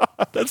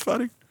 that's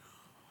funny.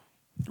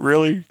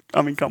 Really?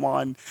 I mean, come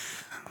on.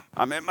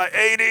 I'm in my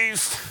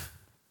 80s.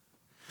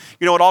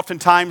 You know what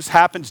oftentimes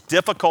happens?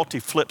 Difficulty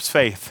flips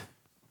faith.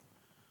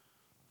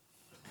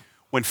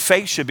 When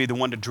faith should be the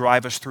one to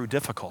drive us through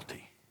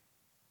difficulty.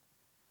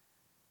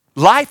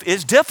 Life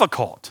is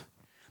difficult.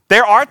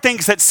 There are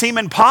things that seem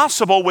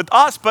impossible with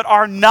us, but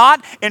are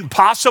not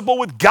impossible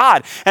with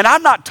God. And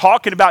I'm not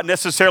talking about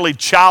necessarily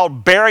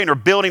childbearing or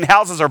building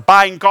houses or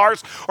buying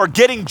cars or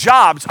getting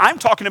jobs. I'm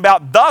talking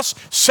about, thus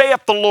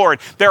saith the Lord.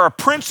 There are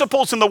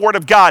principles in the Word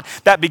of God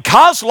that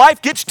because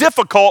life gets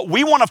difficult,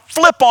 we want to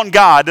flip on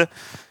God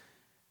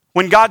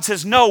when God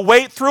says, no,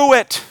 wait through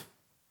it.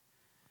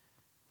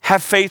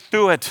 Have faith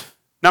through it.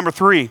 Number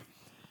three,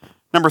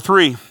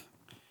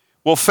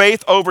 will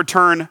faith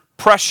overturn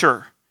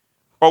pressure,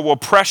 or will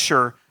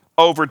pressure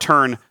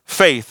overturn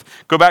faith?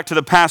 Go back to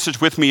the passage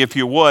with me if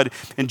you would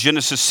in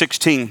Genesis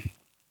 16.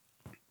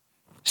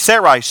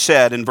 Sarai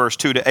said in verse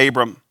 2 to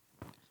Abram,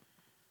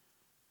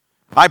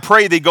 I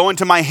pray thee, go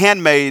into my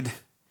handmaid.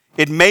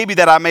 It may be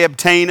that I may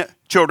obtain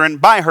children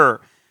by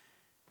her.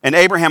 And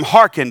Abraham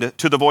hearkened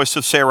to the voice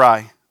of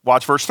Sarai.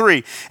 Watch verse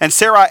 3. And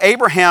Sarai,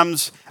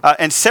 Abram's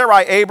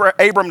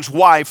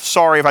wife,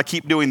 sorry if I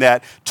keep doing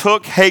that,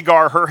 took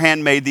Hagar, her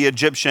handmaid, the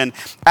Egyptian,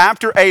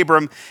 after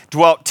Abram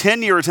dwelt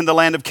 10 years in the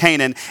land of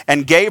Canaan,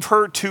 and gave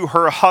her to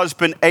her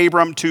husband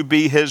Abram to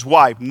be his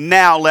wife.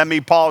 Now let me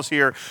pause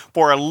here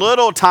for a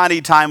little tiny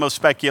time of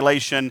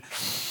speculation.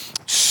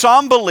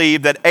 Some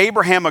believe that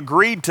Abraham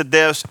agreed to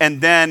this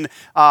and then,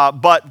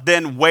 but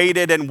then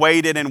waited and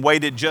waited and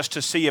waited just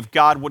to see if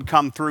God would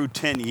come through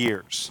 10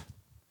 years.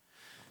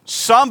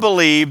 Some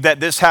believe that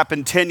this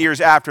happened 10 years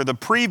after the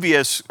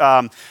previous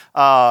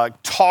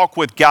talk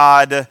with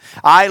God.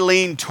 I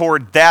lean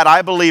toward that.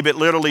 I believe it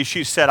literally,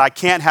 she said, I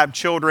can't have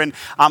children.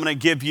 I'm going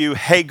to give you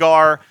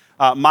Hagar,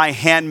 my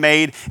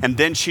handmaid. And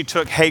then she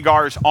took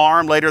Hagar's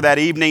arm later that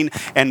evening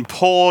and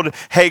pulled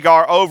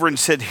Hagar over and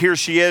said, here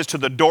she is, to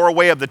the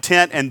doorway of the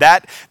tent. And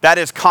that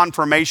is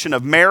confirmation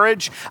of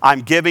marriage.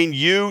 I'm giving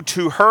you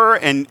to her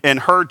and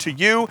her to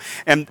you.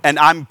 And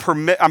I'm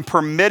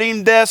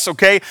permitting this,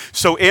 okay?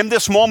 So in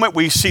this moment,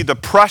 we see the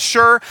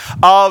pressure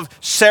of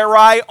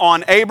Sarai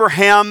on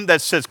Abraham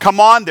that says, come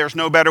on, there's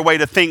no better way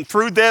to think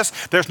through this.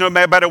 There's no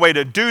better way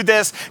to do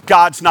this.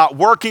 God's not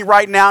working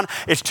right now.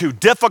 It's too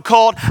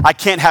difficult. I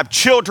can't have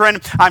children.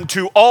 I'm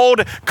too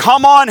old.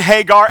 Come on,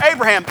 Hagar.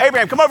 Abraham,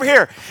 come over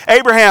here.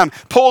 Abraham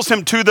pulls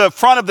him to the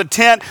front of the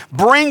tent,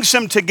 brings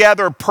him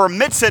together,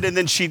 permits it, and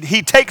then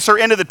he takes her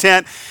into the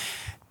tent.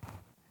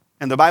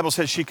 And the Bible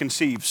says she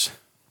conceives.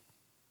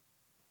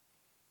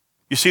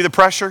 You see the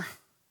pressure?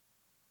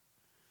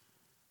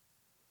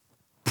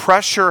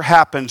 Pressure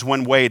happens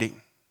when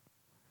waiting.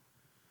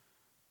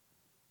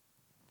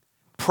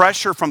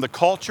 Pressure from the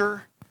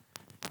culture.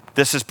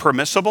 This is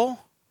permissible.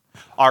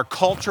 Our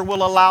culture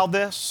will allow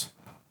this.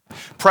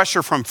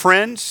 Pressure from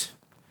friends.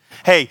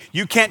 Hey,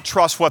 you can't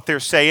trust what they're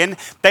saying.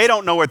 They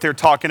don't know what they're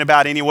talking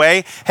about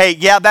anyway. Hey,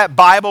 yeah, that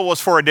Bible was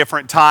for a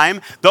different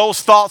time.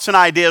 Those thoughts and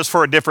ideas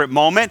for a different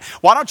moment.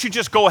 Why don't you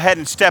just go ahead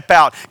and step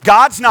out?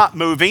 God's not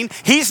moving.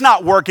 He's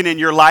not working in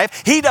your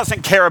life. He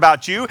doesn't care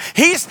about you.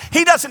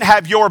 He doesn't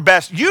have your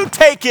best. You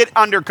take it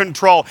under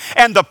control.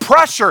 And the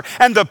pressure.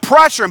 And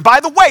by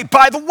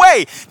the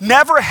way,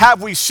 never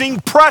have we seen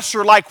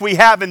pressure like we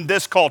have in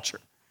this culture.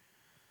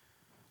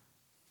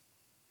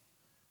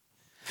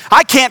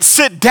 I can't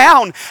sit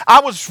down. I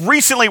was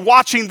recently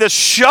watching this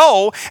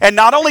show, and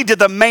not only did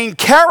the main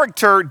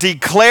character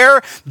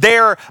declare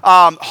their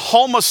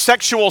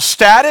homosexual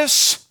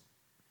status,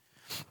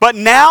 but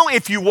now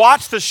if you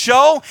watch the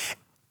show,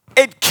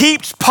 it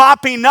keeps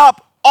popping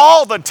up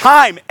all the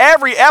time.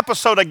 Every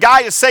episode, a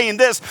guy is saying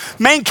this,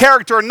 main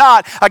character or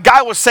not, a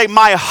guy will say,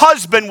 my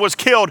husband was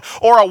killed,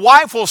 or a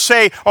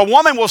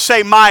woman will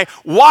say, my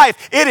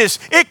wife.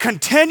 It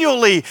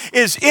continually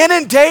is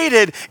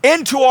inundated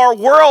into our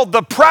world.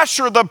 The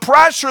pressure.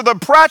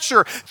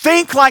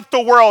 Think like the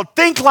world.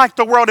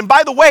 And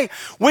by the way,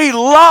 we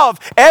love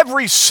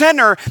every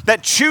sinner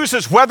that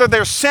chooses, whether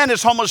their sin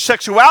is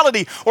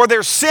homosexuality, or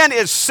their sin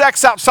is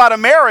sex outside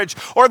of marriage,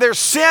 or their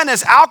sin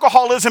is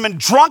alcoholism and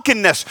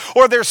drunkenness,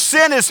 or their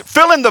sin is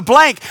fill in the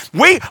blank.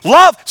 We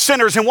love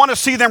sinners and want to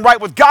see them right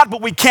with God,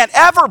 but we can't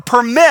ever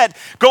permit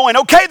going,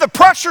 okay, the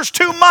pressure's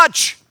too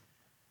much.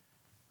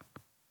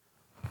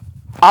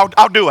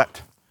 I'll do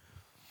it.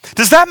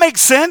 Does that make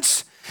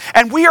sense?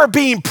 And we are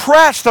being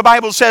pressed, the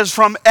Bible says,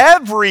 from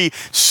every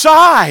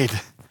side.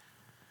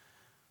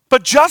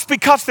 But just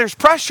because there's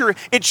pressure,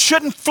 it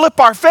shouldn't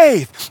flip our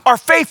faith. Our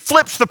faith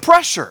flips the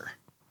pressure.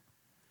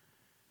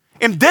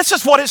 And this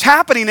is what is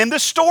happening in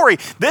this story.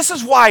 This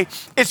is why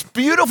it's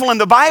beautiful in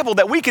the Bible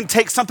that we can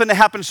take something that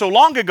happened so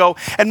long ago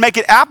and make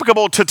it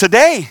applicable to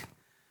today.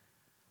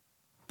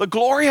 The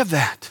glory of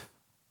that.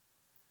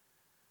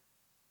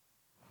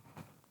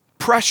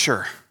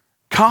 Pressure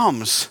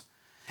comes,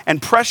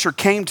 and pressure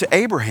came to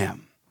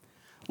Abraham.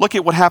 Look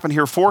at what happened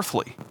here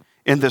fourthly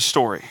in this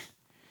story.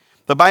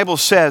 The Bible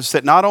says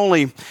that not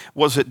only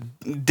was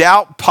it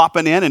doubt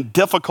popping in and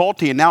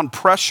difficulty and now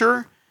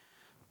pressure,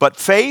 but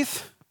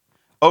faith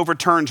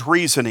overturns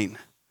reasoning,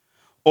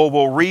 or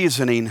will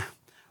reasoning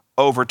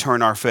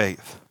overturn our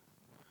faith?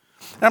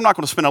 And I'm not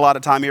going to spend a lot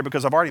of time here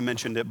because I've already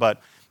mentioned it,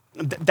 but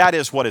that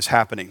is what is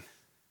happening.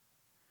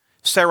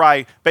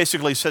 Sarai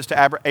basically says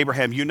to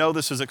Abraham, you know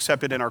this is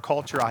accepted in our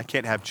culture. I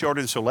can't have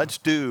children, so let's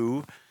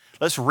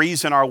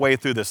reason our way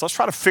through this. Let's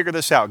try to figure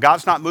this out.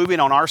 God's not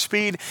moving on our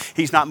speed.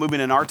 He's not moving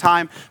in our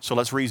time, so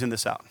let's reason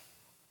this out.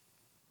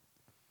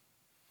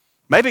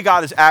 Maybe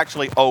God is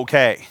actually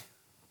okay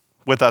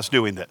with us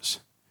doing this.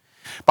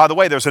 By the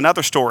way, there's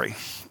another story.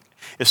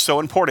 It's so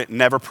important.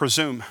 Never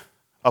presume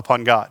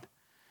upon God.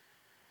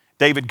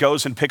 David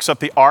goes and picks up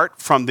the ark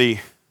from the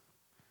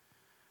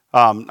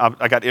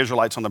I got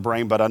Israelites on the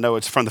brain, but I know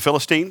it's from the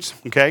Philistines,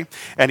 okay?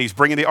 And he's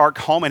bringing the ark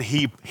home, and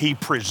he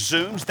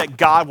presumes that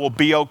God will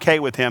be okay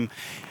with him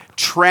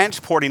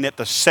transporting it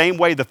the same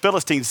way the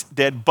Philistines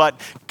did, but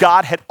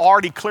God had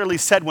already clearly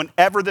said,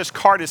 whenever this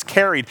cart is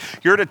carried,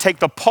 you're to take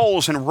the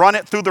poles and run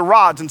it through the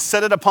rods and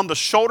set it upon the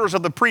shoulders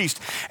of the priest,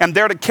 and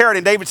they're to carry it.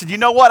 And David said, you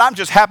know what? I'm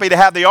just happy to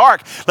have the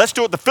ark. Let's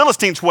do it the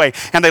Philistines' way.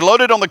 And they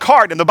loaded it on the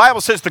cart, and the Bible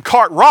says the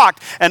cart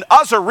rocked, and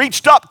Uzzah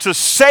reached up to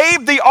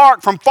save the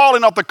ark from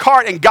falling off the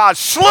cart, and God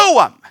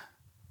slew him.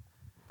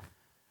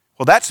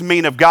 Well, that's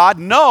mean of God.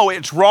 No,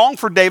 it's wrong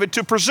for David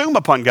to presume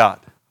upon God.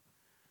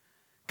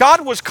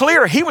 God was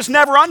clear. He was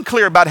never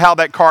unclear about how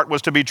that cart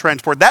was to be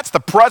transported. That's the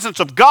presence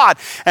of God,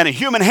 and a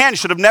human hand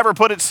should have never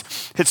put its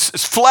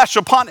flesh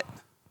upon it.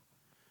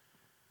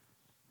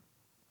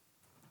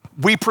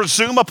 We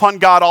presume upon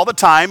God all the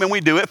time, and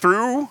we do it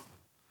through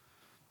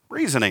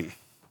reasoning.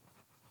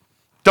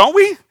 Don't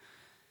we?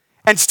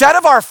 Instead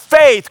of our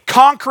faith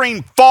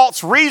conquering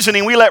false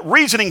reasoning, we let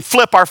reasoning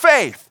flip our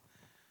faith.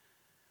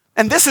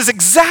 And this is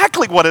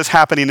exactly what is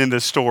happening in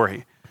this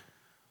story.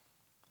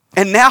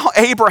 And now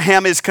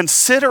Abraham is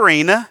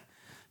considering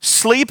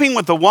sleeping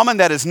with the woman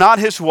that is not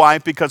his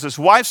wife because his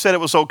wife said it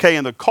was okay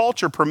and the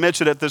culture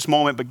permits it at this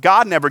moment, but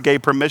God never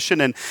gave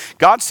permission, and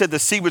God said the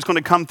seed was going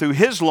to come through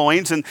his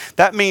loins, and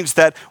that means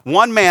that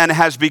one man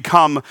has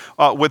become,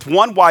 with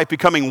one wife,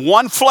 becoming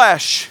one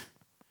flesh.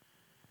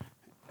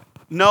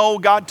 No,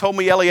 God told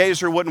me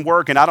Eliezer wouldn't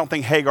work, and I don't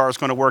think Hagar is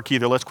going to work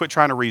either. Let's quit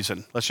trying to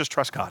reason. Let's just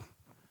trust God.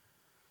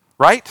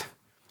 Right?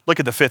 Look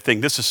at the fifth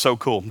thing. This is so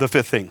cool. The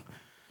fifth thing.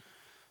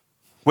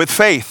 With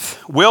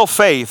faith, will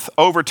faith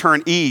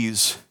overturn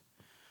ease,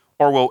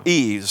 or will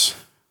ease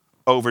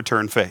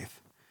overturn faith?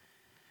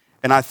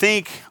 And I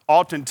think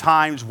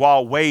oftentimes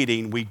while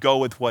waiting, we go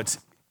with what's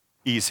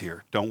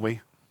easier, don't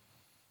we?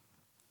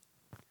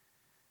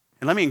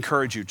 And let me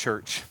encourage you,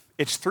 church.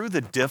 It's through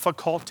the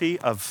difficulty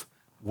of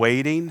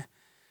waiting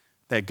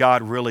that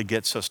God really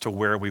gets us to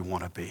where we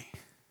want to be.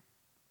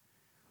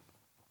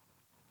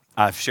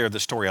 I've shared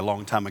this story a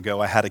long time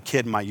ago. I had a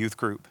kid in my youth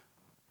group,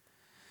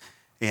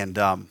 and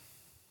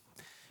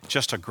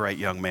just a great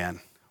young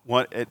man.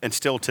 And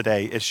still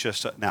today, it's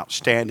just an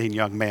outstanding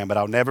young man, but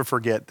I'll never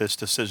forget this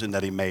decision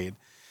that he made.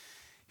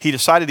 He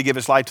decided to give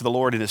his life to the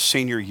Lord in his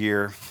senior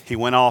year. He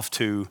went off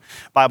to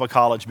Bible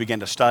college, began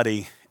to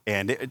study,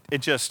 and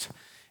it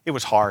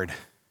was hard.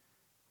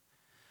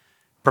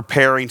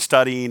 Preparing,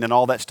 studying, and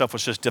all that stuff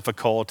was just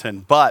difficult.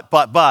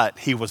 But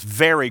he was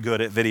very good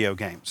at video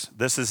games.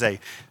 This is a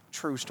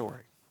true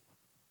story.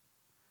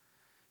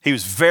 He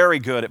was very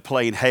good at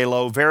playing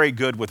Halo, very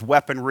good with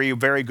weaponry,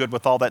 very good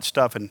with all that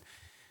stuff. And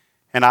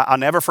I'll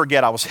never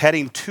forget, I was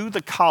heading to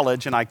the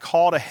college, and I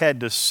called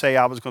ahead to say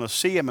I was going to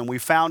see him, and we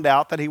found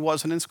out that he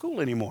wasn't in school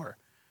anymore.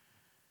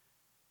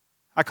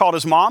 I called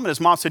his mom, and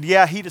his mom said,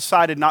 yeah, he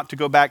decided not to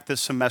go back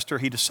this semester.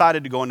 He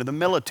decided to go into the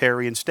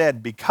military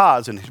instead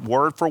because, and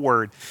word for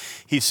word,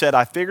 he said,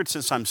 I figured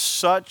since I'm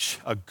such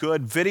a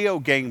good video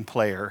game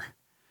player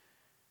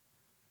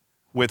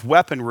with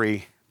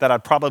weaponry that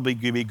I'd probably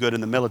be good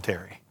in the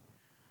military.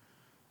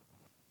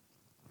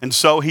 And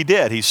so he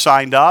did. He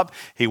signed up.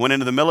 He went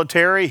into the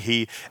military.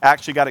 He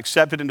actually got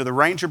accepted into the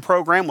Ranger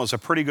program, was a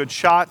pretty good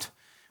shot.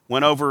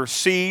 Went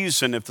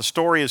overseas, and if the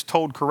story is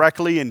told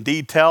correctly in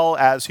detail,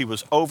 as he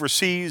was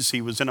overseas,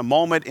 he was in a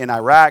moment in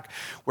Iraq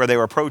where they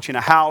were approaching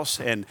a house,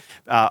 and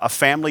a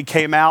family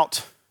came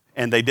out,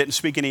 and they didn't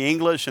speak any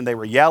English, and they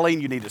were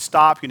yelling, you need to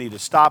stop, you need to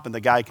stop, and the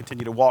guy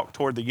continued to walk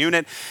toward the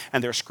unit,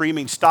 and they're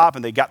screaming stop,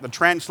 and they got the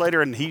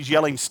translator, and he's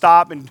yelling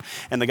stop, and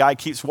the guy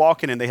keeps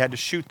walking, and they had to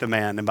shoot the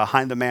man, and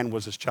behind the man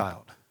was his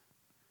child.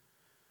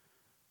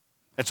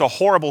 It's a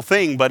horrible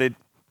thing, but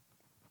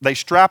they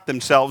strap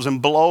themselves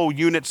and blow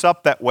units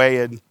up that way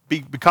and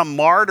become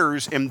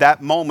martyrs in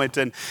that moment,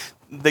 and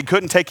they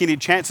couldn't take any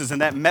chances,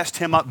 and that messed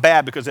him up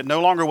bad because it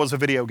no longer was a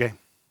video game.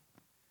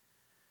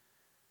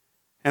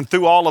 And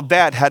through all of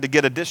that, had to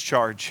get a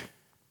discharge.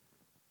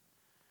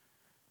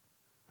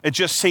 It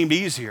just seemed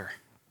easier.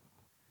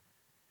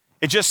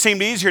 It just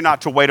seemed easier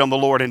not to wait on the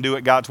Lord and do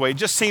it God's way. It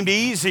just seemed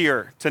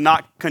easier to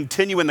not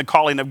continue in the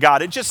calling of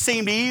God. It just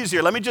seemed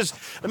easier. Let me just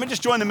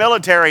join the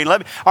military.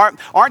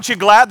 Aren't you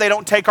glad they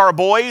don't take our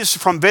boys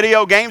from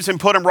video games and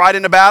put them right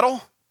into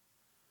battle?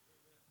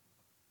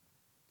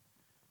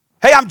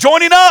 Hey, I'm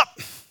joining up.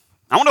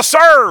 I want to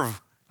serve.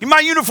 Give me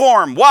my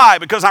uniform. Why?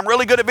 Because I'm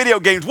really good at video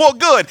games. Well,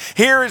 good.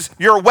 Here's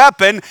your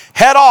weapon.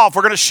 Head off.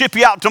 We're going to ship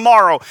you out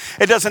tomorrow.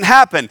 It doesn't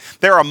happen.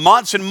 There are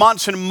months and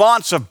months and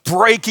months of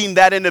breaking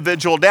that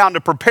individual down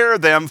to prepare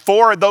them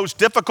for those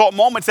difficult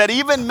moments that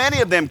even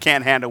many of them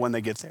can't handle when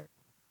they get there.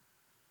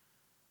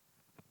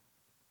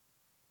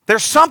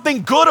 There's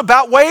something good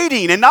about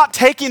waiting and not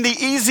taking the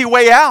easy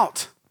way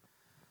out.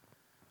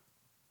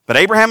 But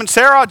Abraham and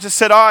Sarah just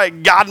said, all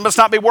right, God must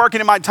not be working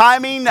in my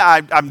timing.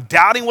 I'm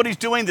doubting what he's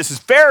doing. This is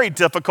very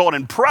difficult.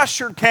 And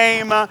pressure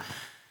came.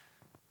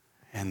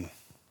 And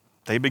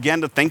they began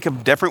to think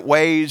of different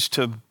ways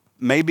to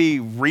maybe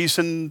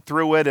reason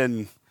through it.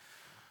 And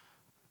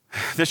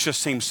this just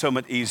seems so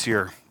much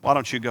easier. Why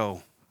don't you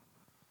go?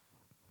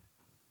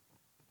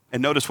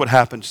 And notice what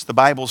happens. The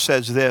Bible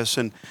says this,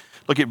 and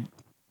look at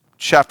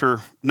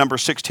chapter number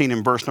 16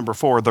 and verse number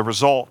 4, the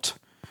result,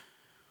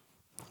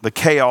 the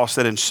chaos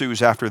that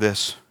ensues after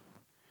this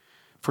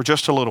for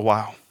just a little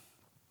while.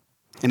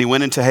 And he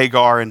went into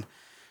Hagar, and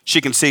she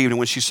conceived, and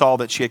when she saw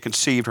that she had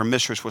conceived, her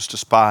mistress was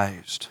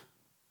despised.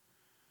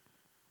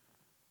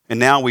 And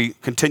now we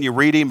continue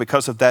reading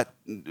because of that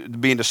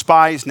being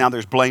despised. Now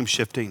there's blame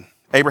shifting.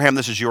 Abraham,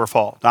 this is your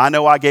fault. Now, I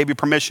know I gave you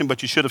permission,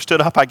 but you should have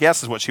stood up, I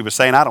guess is what she was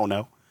saying. I don't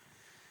know.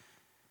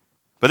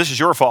 But this is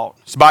your fault.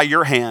 It's by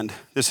your hand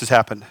this has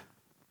happened.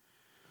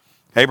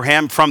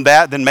 Abraham from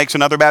that then makes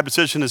another bad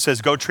decision and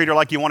says, go treat her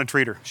like you want to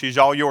treat her. She's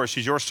all yours.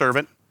 She's your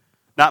servant,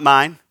 not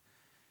mine.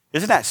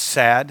 Isn't that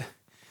sad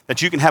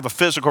that you can have a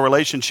physical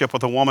relationship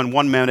with a woman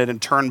one minute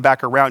and turn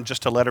back around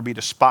just to let her be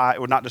despised,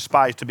 or not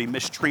despised, to be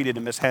mistreated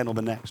and mishandled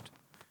the next?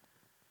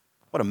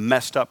 What a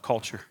messed up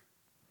culture.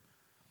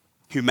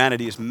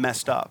 Humanity is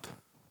messed up.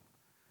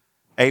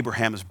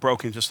 Abraham is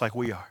broken just like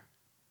we are.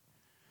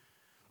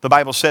 The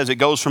Bible says it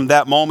goes from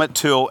that moment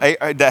till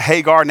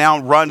Hagar now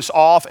runs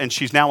off, and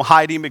she's now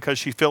hiding because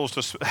she feels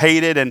just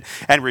hated and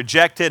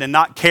rejected and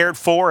not cared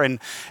for.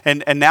 And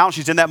now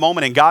she's in that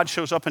moment, and God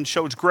shows up and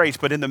shows grace.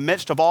 But in the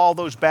midst of all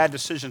those bad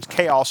decisions,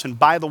 chaos. And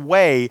by the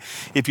way,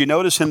 if you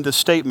notice in this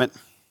statement,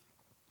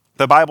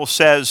 the Bible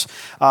says,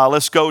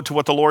 let's go to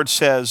what the Lord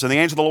says. And the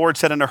angel of the Lord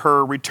said unto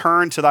her,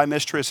 return to thy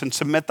mistress and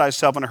submit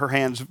thyself unto her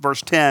hands.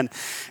 Verse 10,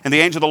 and the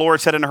angel of the Lord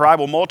said unto her, I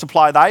will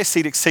multiply thy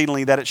seed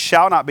exceedingly, that it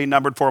shall not be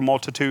numbered for a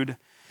multitude.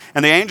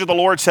 And the angel of the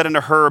Lord said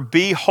unto her,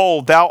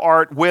 behold, thou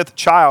art with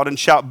child, and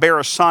shalt bear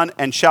a son,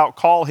 and shalt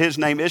call his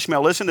name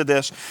Ishmael. Listen to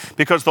this,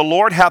 because the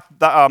Lord hath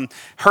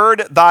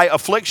heard thy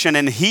affliction,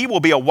 and he will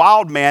be a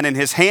wild man, and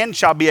his hand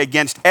shall be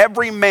against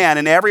every man,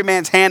 and every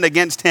man's hand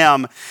against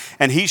him,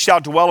 and he shall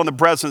dwell in the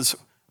presence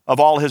of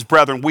all his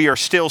brethren. We are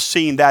still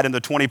seeing that in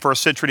the 21st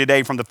century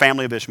today from the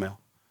family of Ishmael.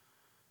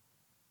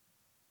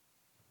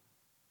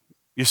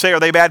 You say,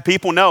 are they bad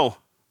people? No.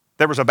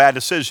 There was a bad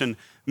decision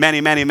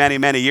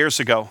many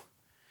years ago.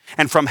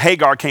 And from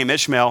Hagar came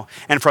Ishmael,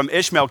 and from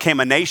Ishmael came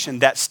a nation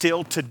that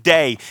still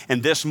today,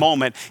 in this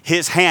moment,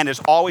 his hand is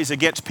always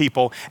against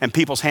people, and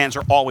people's hands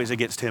are always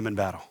against him in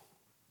battle.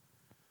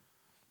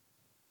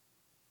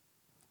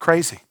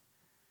 Crazy.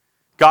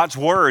 God's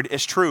word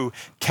is true.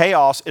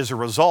 Chaos is a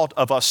result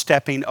of us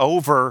stepping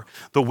over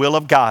the will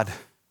of God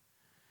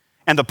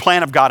and the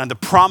plan of God and the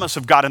promise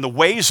of God and the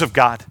ways of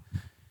God.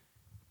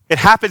 It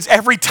happens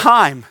every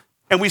time.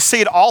 And we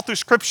see it all through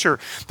Scripture.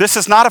 This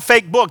is not a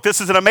fake book. This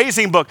is an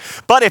amazing book.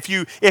 But if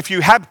you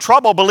have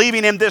trouble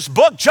believing in this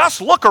book, just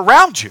look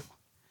around you.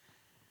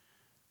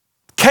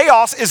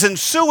 Chaos is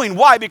ensuing.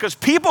 Why? Because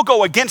people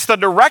go against the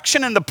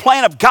direction and the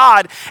plan of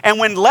God, and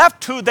when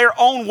left to their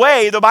own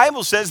way, the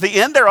Bible says the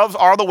end thereof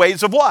are the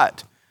ways of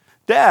what?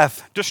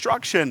 Death,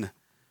 destruction,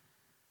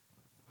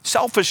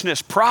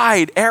 selfishness,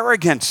 pride,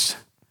 arrogance,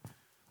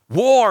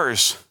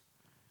 wars,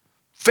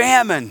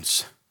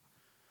 famines.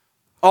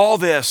 All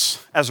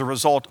this as a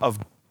result of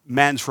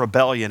man's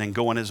rebellion and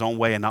going his own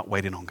way and not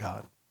waiting on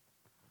God.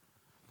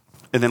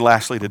 And then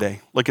lastly today,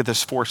 look at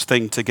this fourth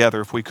thing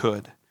together if we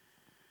could.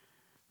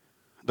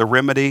 The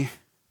remedy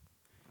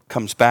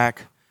comes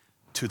back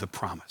to the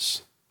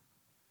promise.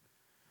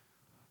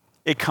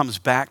 It comes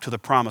back to the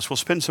promise. We'll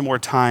spend some more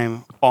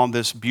time on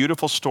this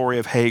beautiful story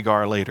of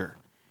Hagar later.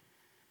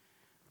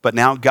 But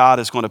now God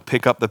is going to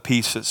pick up the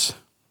pieces.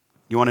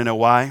 You want to know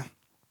why?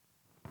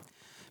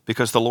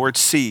 Because the Lord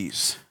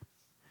sees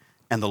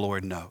and the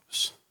Lord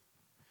knows.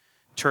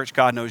 Church,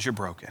 God knows you're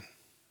broken.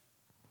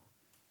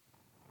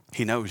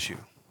 He knows you.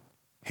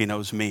 He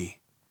knows me.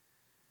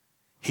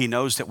 He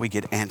knows that we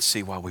get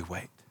antsy while we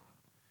wait.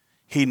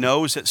 He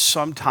knows that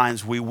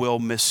sometimes we will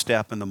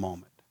misstep in the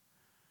moment.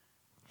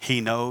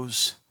 He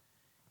knows,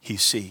 he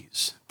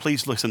sees.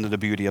 Please listen to the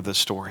beauty of this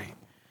story.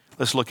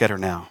 Let's look at her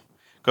now.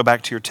 Go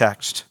back to your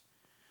text.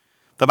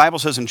 The Bible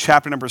says in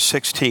chapter number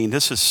 16,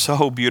 this is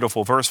so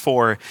beautiful. Verse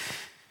 4,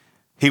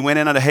 he went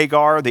in unto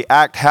Hagar. The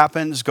act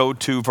happens. Go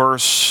to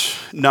verse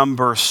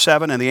number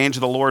 7. And the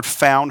angel of the Lord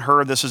found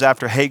her. This is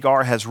after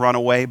Hagar has run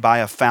away by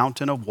a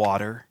fountain of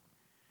water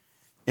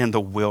in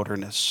the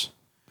wilderness.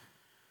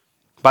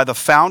 By the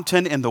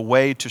fountain in the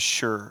way to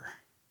Shur.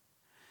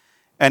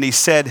 And he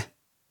said,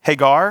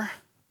 Hagar,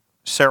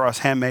 Sarah's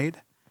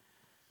handmaid,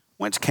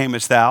 whence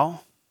camest thou?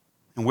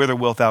 And whither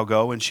wilt thou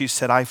go? And she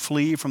said, I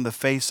flee from the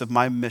face of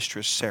my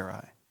mistress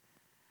Sarai.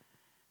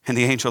 And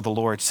the angel of the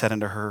Lord said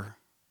unto her,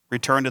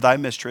 return to thy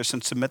mistress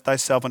and submit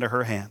thyself unto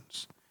her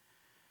hands.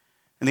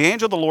 And the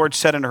angel of the Lord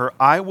said unto her,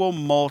 I will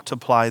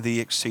multiply thee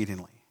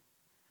exceedingly,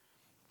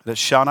 that it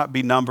shall not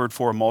be numbered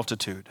for a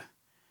multitude.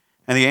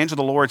 And the angel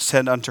of the Lord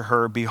said unto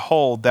her,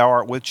 behold, thou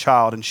art with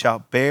child, and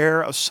shalt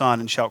bear a son,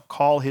 and shalt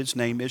call his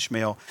name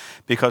Ishmael,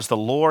 because the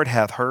Lord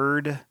hath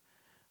heard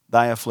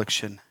thy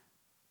affliction.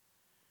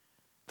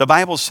 The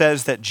Bible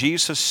says that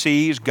Jesus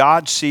sees,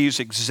 God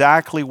sees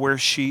exactly where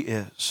she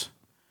is.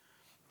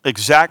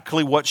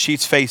 Exactly what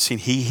she's facing.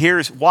 He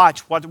hears,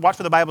 watch what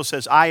the Bible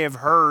says. I have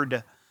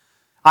heard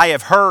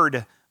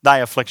thy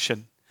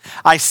affliction.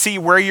 I see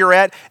where you're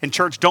at. And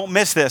church, don't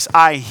miss this.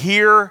 I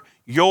hear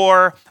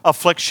your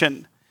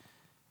affliction.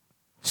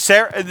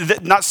 But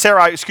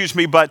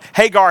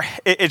Hagar,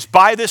 it's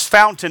by this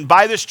fountain,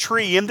 by this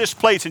tree, in this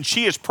place, and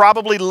she is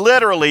probably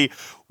literally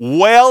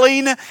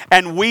wailing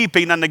and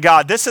weeping unto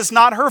God. This is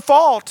not her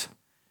fault.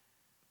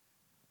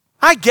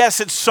 I guess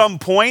at some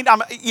point,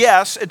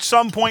 at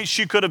some point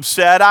she could have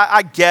said,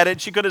 I get it.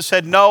 She could have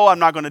said, no, I'm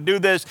not going to do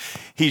this.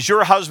 He's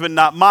your husband,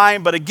 not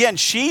mine. But again,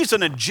 she's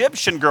an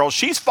Egyptian girl.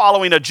 She's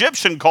following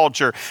Egyptian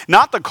culture,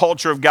 not the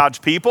culture of God's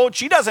people.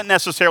 She doesn't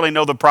necessarily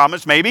know the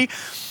promise, maybe.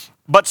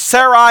 But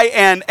Sarai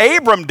and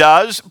Abram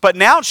does. But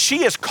now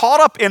she is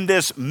caught up in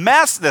this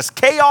mess, this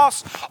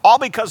chaos, all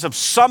because of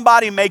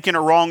somebody making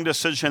a wrong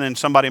decision and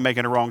somebody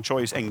making a wrong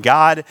choice. And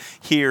God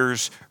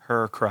hears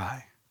her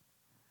cry.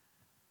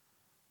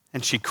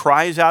 And she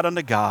cries out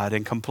unto God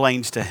and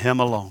complains to him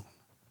alone.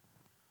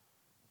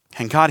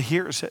 And God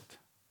hears it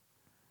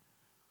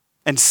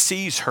and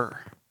sees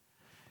her.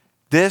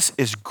 This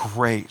is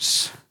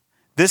grace.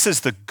 This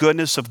is the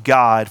goodness of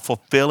God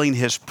fulfilling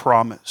his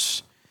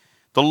promise.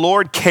 The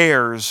Lord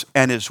cares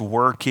and is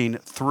working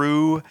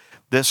through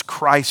this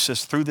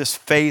crisis, through this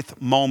faith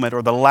moment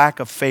or the lack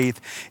of faith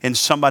in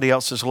somebody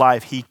else's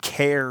life. He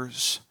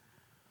cares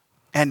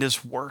and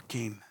is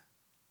working.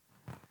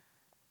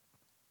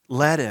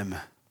 Let him.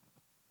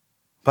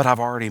 But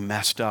I've already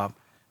messed up.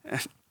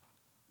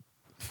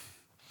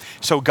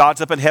 So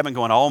God's up in heaven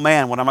going, oh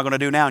man, what am I going to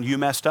do now? And you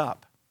messed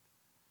up.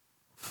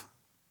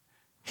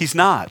 He's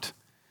not.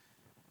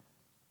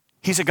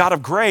 He's a God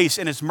of grace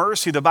and his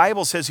mercy. The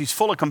Bible says he's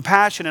full of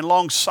compassion and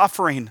long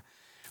suffering,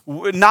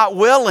 not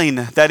willing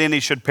that any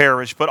should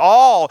perish, but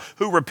all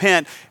who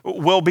repent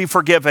will be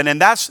forgiven.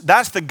 And that's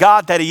the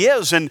God that he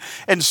is. And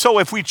so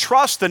if we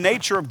trust the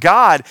nature of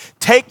God,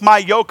 take my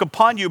yoke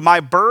upon you. My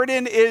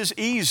burden is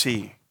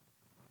easy.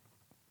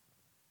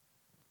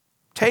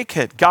 Take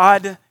it.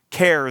 God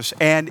cares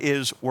and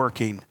is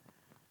working.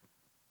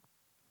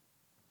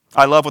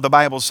 I love what the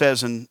Bible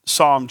says in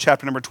Psalm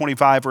chapter number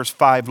 25, verse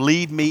 5.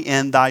 Lead me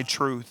in thy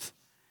truth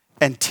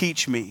and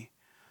teach me,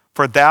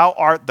 for thou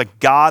art the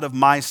God of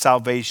my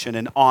salvation,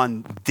 and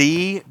on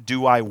thee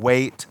do I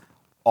wait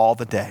all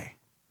the day.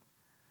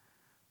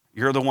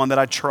 You're the one that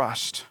I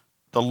trust.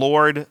 The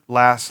Lord,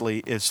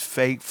 lastly, is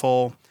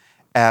faithful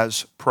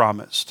as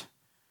promised.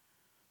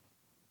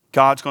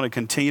 God's going to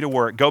continue to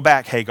work. Go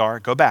back, Hagar.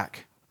 Go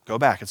back. Go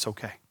back. It's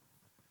okay.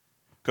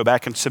 Go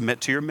back and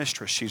submit to your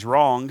mistress. She's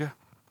wrong.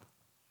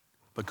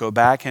 But go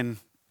back and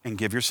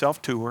give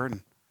yourself to her.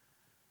 And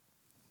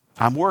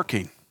I'm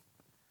working.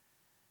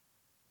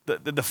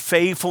 The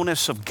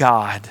faithfulness of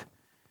God.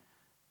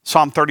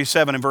 Psalm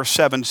 37 and verse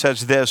 7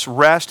 says this,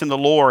 rest in the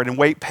Lord and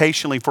wait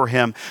patiently for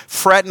him.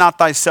 Fret not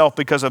thyself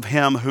because of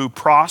him who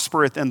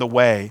prospereth in the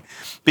way,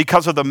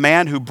 because of the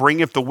man who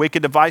bringeth the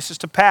wicked devices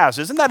to pass.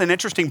 Isn't that an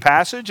interesting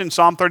passage in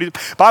Psalm 30?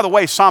 By the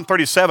way, Psalm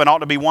 37 ought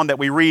to be one that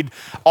we read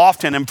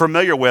often and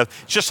familiar with.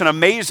 It's just an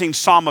amazing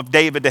Psalm of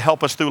David to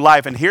help us through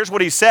life. And here's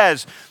what he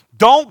says,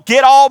 don't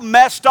get all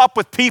messed up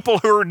with people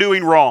who are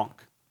doing wrong.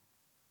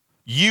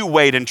 You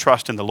wait and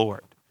trust in the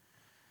Lord.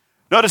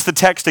 Notice the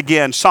text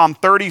again, Psalm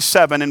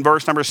 37 and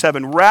verse number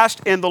 7. Rest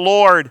in the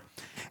Lord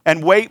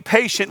and wait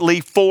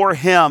patiently for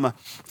him.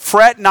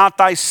 Fret not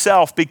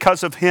thyself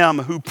because of him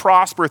who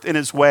prospereth in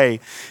his way,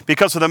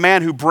 because of the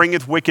man who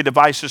bringeth wicked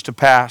devices to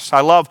pass.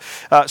 I love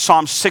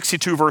Psalm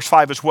 62 verse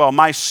 5 as well.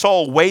 My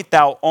soul, wait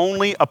thou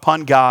only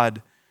upon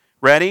God.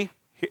 Ready?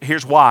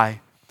 Here's why.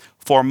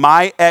 For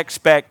my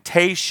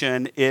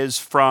expectation is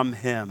from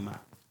him.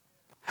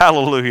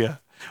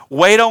 Hallelujah.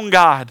 Wait on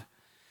God.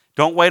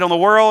 Don't wait on the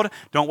world.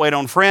 Don't wait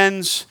on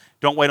friends.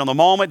 Don't wait on the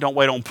moment. Don't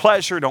wait on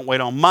pleasure. Don't wait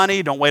on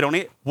money. Don't wait on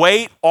it.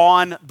 Wait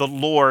on the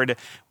Lord.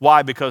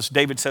 Why? Because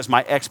David says,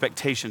 my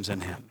expectation's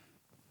in him.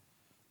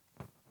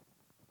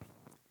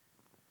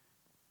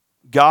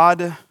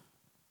 God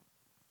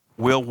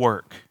will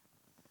work.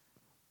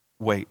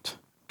 Wait.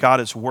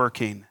 God is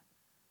working.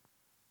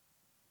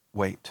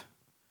 Wait.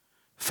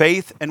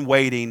 Faith and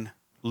waiting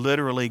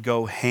literally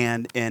go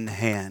hand in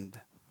hand.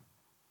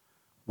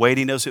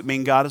 Waiting doesn't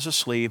mean God is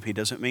asleep. He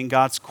doesn't mean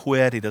God's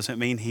quit. He doesn't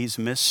mean he's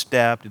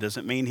misstepped. It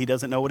doesn't mean he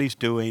doesn't know what he's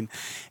doing.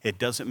 It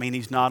doesn't mean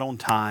he's not on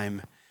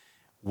time.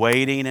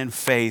 Waiting and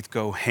faith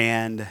go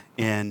hand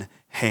in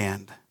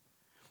hand.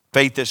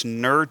 Faith is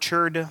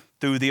nurtured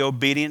through the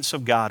obedience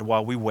of God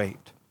while we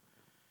wait.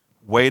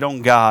 Wait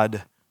on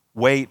God.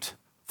 Wait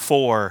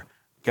for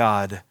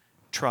God.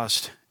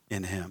 Trust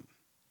in him.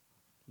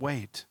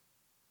 Wait.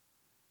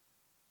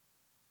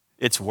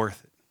 It's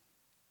worth it.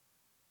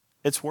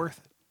 It's worth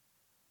it.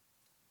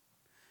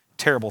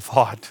 Terrible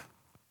thought.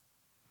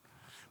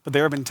 But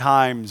there have been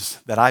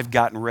times that I've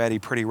gotten ready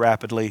pretty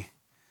rapidly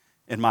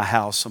in my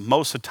house. So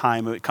most of the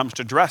time when it comes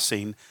to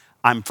dressing,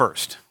 I'm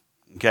first.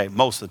 Okay,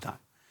 most of the time.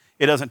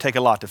 It doesn't take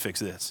a lot to fix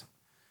this.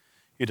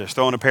 You just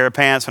throw in a pair of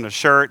pants and a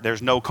shirt.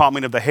 There's no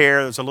combing of the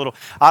hair.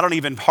 I don't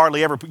even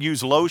hardly ever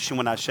use lotion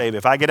when I shave.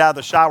 If I get out of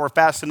the shower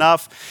fast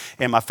enough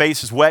and my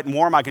face is wet and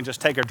warm, I can just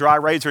take a dry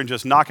razor and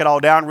just knock it all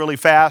down really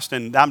fast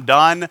and I'm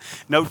done.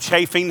 No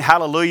chafing,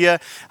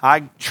 hallelujah.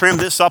 I trim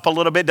this up a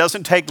little bit.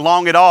 Doesn't take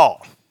long at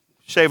all.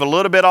 Shave a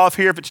little bit off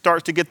here if it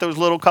starts to get those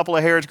little couple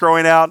of hairs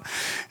growing out.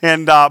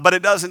 But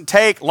it doesn't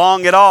take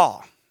long at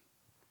all.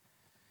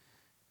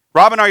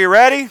 Robin, are you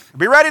ready?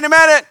 Be ready in a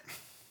minute.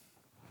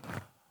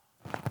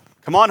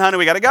 Come on, honey,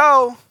 we got to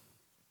go.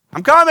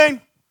 I'm coming. And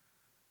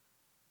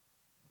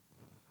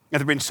there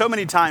have been so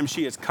many times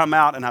she has come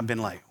out and I've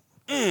been like,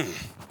 it's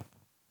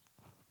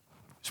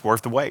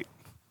worth the wait.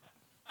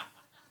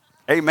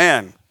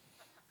 Amen.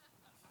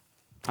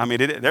 I mean,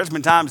 there's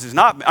been times it's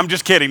not. I'm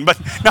just kidding, but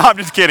no, I'm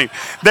just kidding.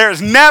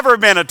 There's never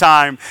been a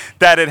time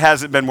that it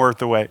hasn't been worth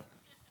the wait.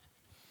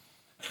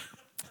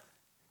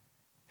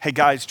 Hey,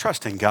 guys,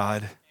 trust in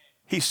God.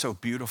 He's so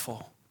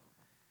beautiful.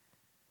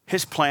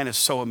 His plan is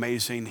so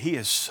amazing. He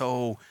is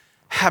so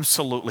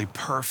absolutely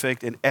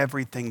perfect in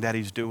everything that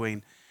he's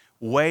doing.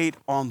 Wait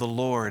on the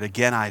Lord.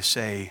 Again, I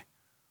say,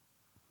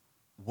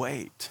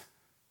 wait.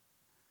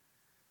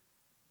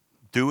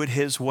 Do it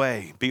his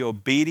way. Be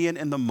obedient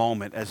in the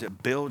moment as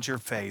it builds your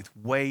faith.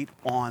 Wait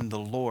on the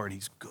Lord.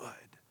 He's good.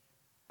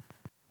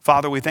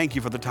 Father, we thank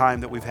you for the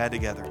time that we've had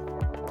together.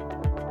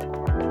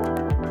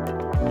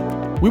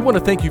 We want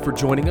to thank you for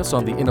joining us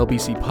on the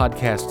NLBC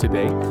podcast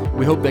today.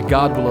 We hope that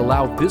God will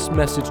allow this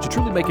message to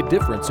truly make a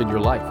difference in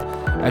your life.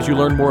 As you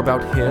learn more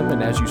about him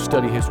and as you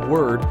study his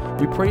word,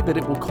 we pray that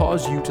it will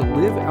cause you to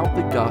live out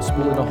the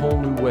gospel in a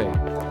whole new way.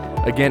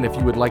 Again, if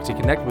you would like to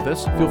connect with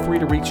us, feel free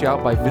to reach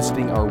out by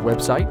visiting our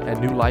website at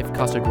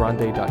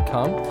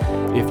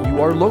newlifecasagrande.com. If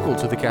you are local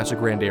to the Casa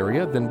Grande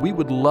area, then we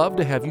would love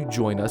to have you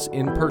join us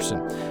in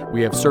person.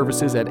 We have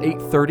services at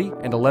 8:30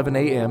 and 11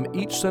 a.m.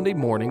 each Sunday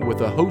morning with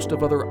a host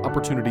of other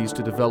opportunities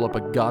to develop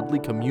a godly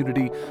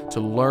community to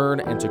learn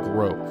and to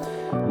grow.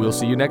 We'll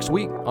see you next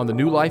week on the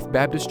New Life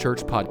Baptist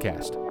Church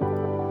podcast.